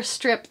leather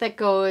strip that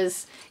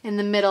goes in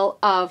the middle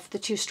of the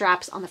 2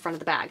 straps on the front of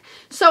the bag.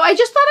 So I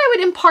just thought I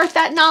would impart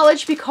that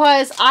knowledge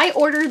because I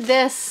ordered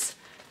this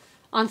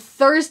on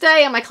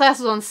Thursday and my class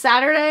was on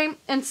Saturday.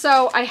 And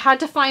so I had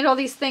to find all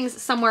these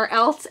things somewhere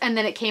else, and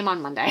then it came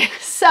on Monday.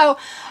 So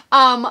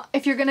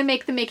if you're going to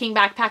make the making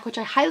backpack, which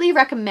I highly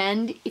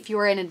recommend if you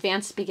are an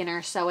advanced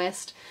beginner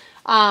sewist,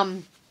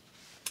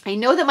 I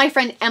know that my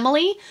friend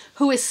Emily,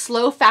 who is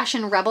Slow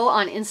Fashion Rebel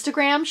on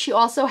Instagram, she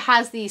also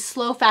has the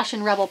Slow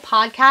Fashion Rebel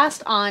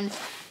podcast on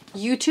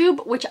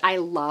YouTube, which I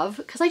love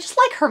because I just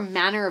like her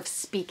manner of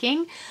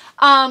speaking.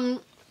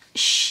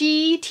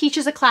 She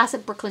teaches a class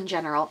at Brooklyn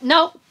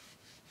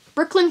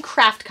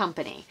Craft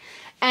Company.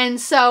 And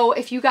so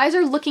if you guys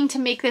are looking to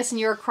make this and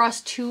you're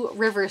across 2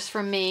 rivers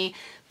from me,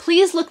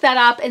 please look that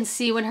up and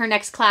see when her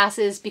next class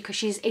is, because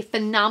she's a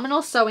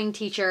phenomenal sewing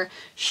teacher.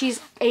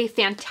 She's a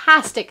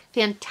fantastic,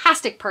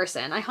 fantastic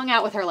person. I hung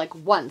out with her like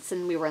once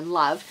and we were in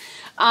love.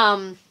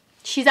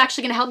 She's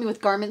actually going to help me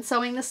with garment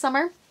sewing this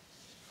summer.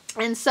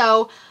 And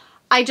so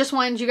I just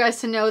wanted you guys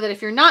to know that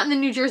if you're not in the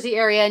New Jersey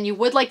area and you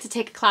would like to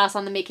take a class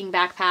on the making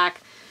backpack,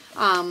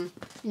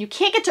 you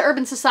can't get to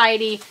Urban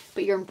Society,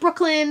 but you're in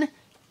Brooklyn,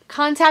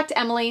 contact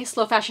Emily,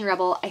 Slow Fashion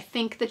Rebel. I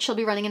think that she'll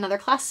be running another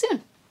class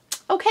soon.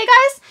 Okay,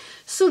 guys,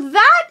 so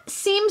that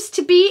seems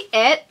to be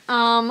it.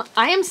 I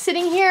am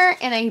sitting here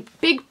in a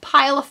big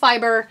pile of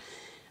fiber,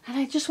 and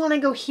I just want to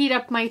go heat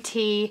up my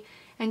tea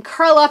and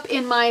curl up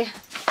in my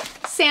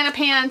Santa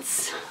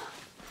pants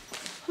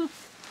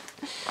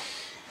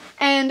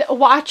and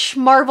watch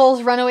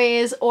Marvel's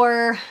Runaways,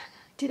 or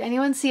did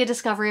anyone see A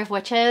Discovery of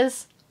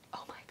Witches?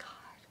 Oh my God.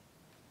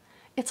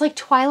 It's like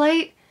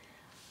Twilight,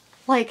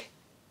 like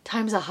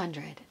times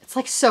 100. It's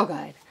like so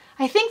good.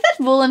 I think that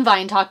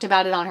Vine talked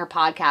about it on her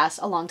podcast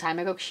a long time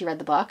ago because she read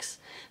the books.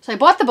 So I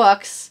bought the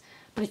books,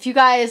 but if you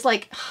guys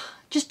like,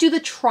 just do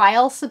the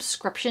trial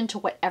subscription to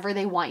whatever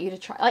they want you to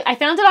try. Like I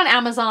found it on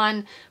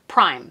Amazon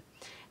Prime.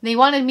 They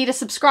wanted me to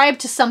subscribe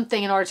to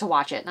something in order to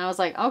watch it. And I was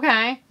like,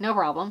 okay, no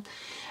problem.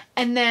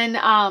 And then,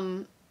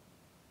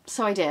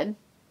 so I did.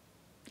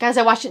 Guys,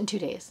 I watched it in 2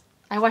 days.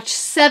 I watched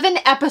 7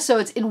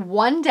 episodes in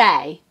 1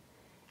 day.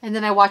 And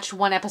then I watched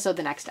 1 episode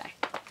the next day.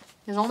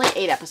 There's only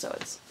 8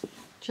 episodes,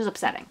 which is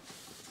upsetting.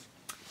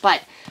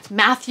 But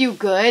Matthew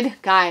Good,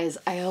 guys,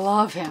 I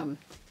love him.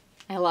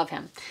 I love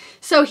him.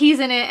 So he's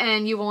in it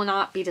and you will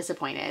not be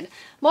disappointed.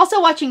 I'm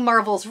also watching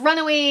Marvel's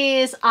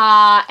Runaways.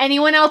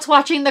 Anyone else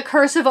watching The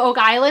Curse of Oak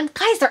Island?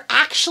 Guys, they're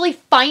actually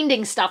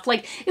finding stuff.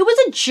 Like, it was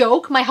a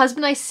joke. My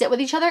husband and I sit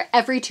with each other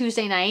every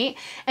Tuesday night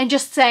and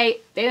just say,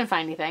 they didn't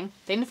find anything.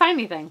 They didn't find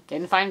anything. They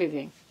didn't find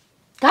anything.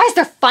 Guys,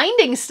 they're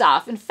finding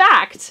stuff. In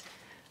fact,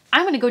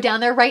 I'm going to go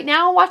down there right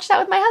now and watch that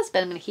with my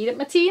husband. I'm going to heat up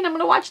my tea and I'm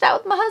going to watch that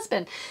with my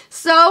husband.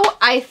 So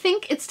I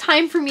think it's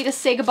time for me to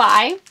say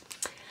goodbye.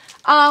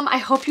 I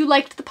hope you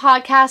liked the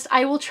podcast.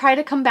 I will try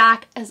to come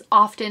back as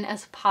often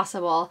as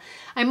possible.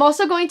 I'm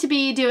also going to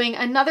be doing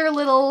another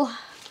little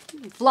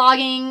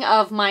vlogging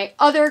of my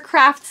other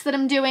crafts that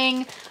I'm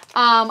doing.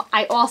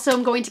 I also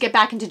am going to get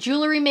back into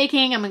jewelry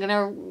making. I'm going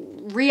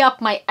to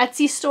re-up my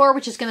Etsy store,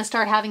 which is going to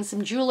start having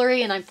some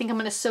jewelry, and I think I'm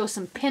going to sew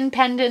some pin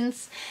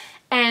pendants.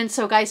 And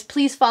so guys,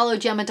 please follow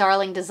Gemma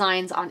Darling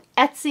Designs on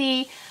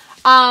Etsy.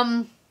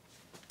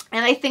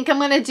 And I think I'm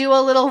going to do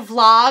a little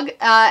vlog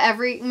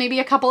maybe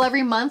a couple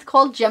every month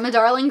called Gemma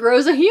Darling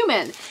Grows a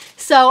Human.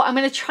 So I'm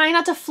going to try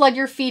not to flood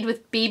your feed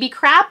with baby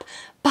crap,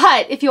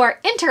 but if you are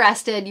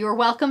interested, you're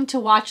welcome to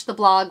watch the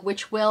blog,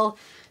 which will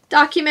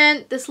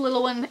document this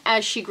little one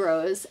as she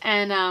grows.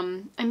 And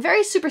I'm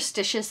very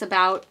superstitious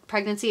about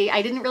pregnancy.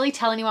 I didn't really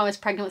tell anyone I was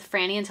pregnant with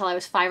Franny until I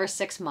was 5 or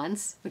 6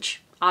 months,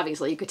 which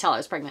obviously you could tell I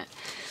was pregnant.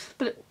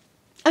 But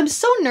I'm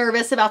so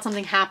nervous about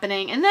something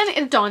happening. And then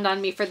it dawned on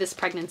me for this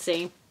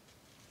pregnancy.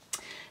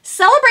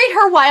 Celebrate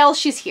her while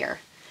she's here.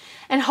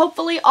 And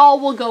hopefully all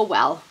will go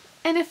well.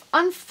 And if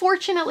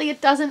unfortunately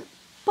it doesn't,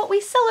 but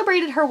we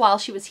celebrated her while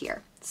she was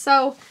here.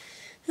 So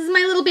this is my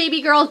little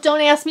baby girl.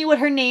 Don't ask me what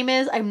her name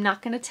is. I'm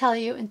not going to tell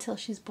you until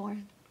she's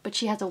born. But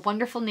she has a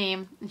wonderful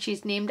name. And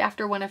she's named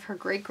after one of her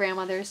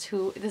great-grandmothers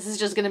who, this is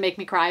just going to make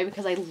me cry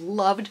because I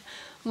loved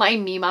my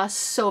Mima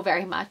so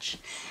very much.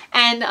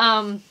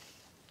 And,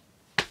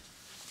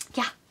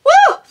 yeah.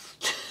 Woo!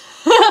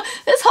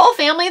 This whole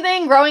family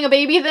thing, growing a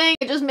baby thing,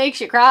 it just makes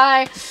you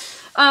cry.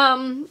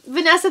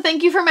 Vanessa,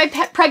 thank you for my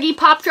pet preggy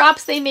pop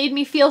drops. They made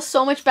me feel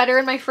so much better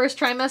in my first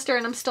trimester,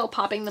 and I'm still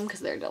popping them because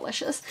they're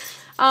delicious.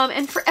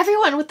 And for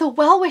everyone with the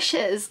well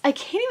wishes, I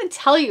can't even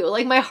tell you,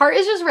 like my heart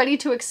is just ready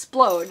to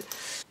explode.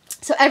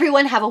 So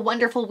everyone have a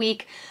wonderful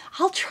week.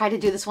 I'll try to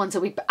do this once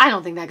a week, but I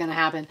don't think that's gonna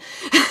happen.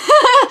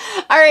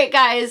 All right,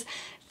 guys.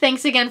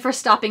 Thanks again for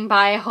stopping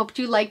by. I hope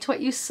you liked what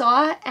you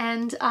saw,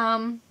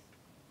 and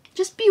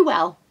just be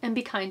well and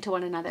be kind to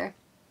one another.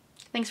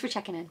 Thanks for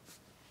checking in.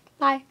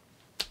 Bye.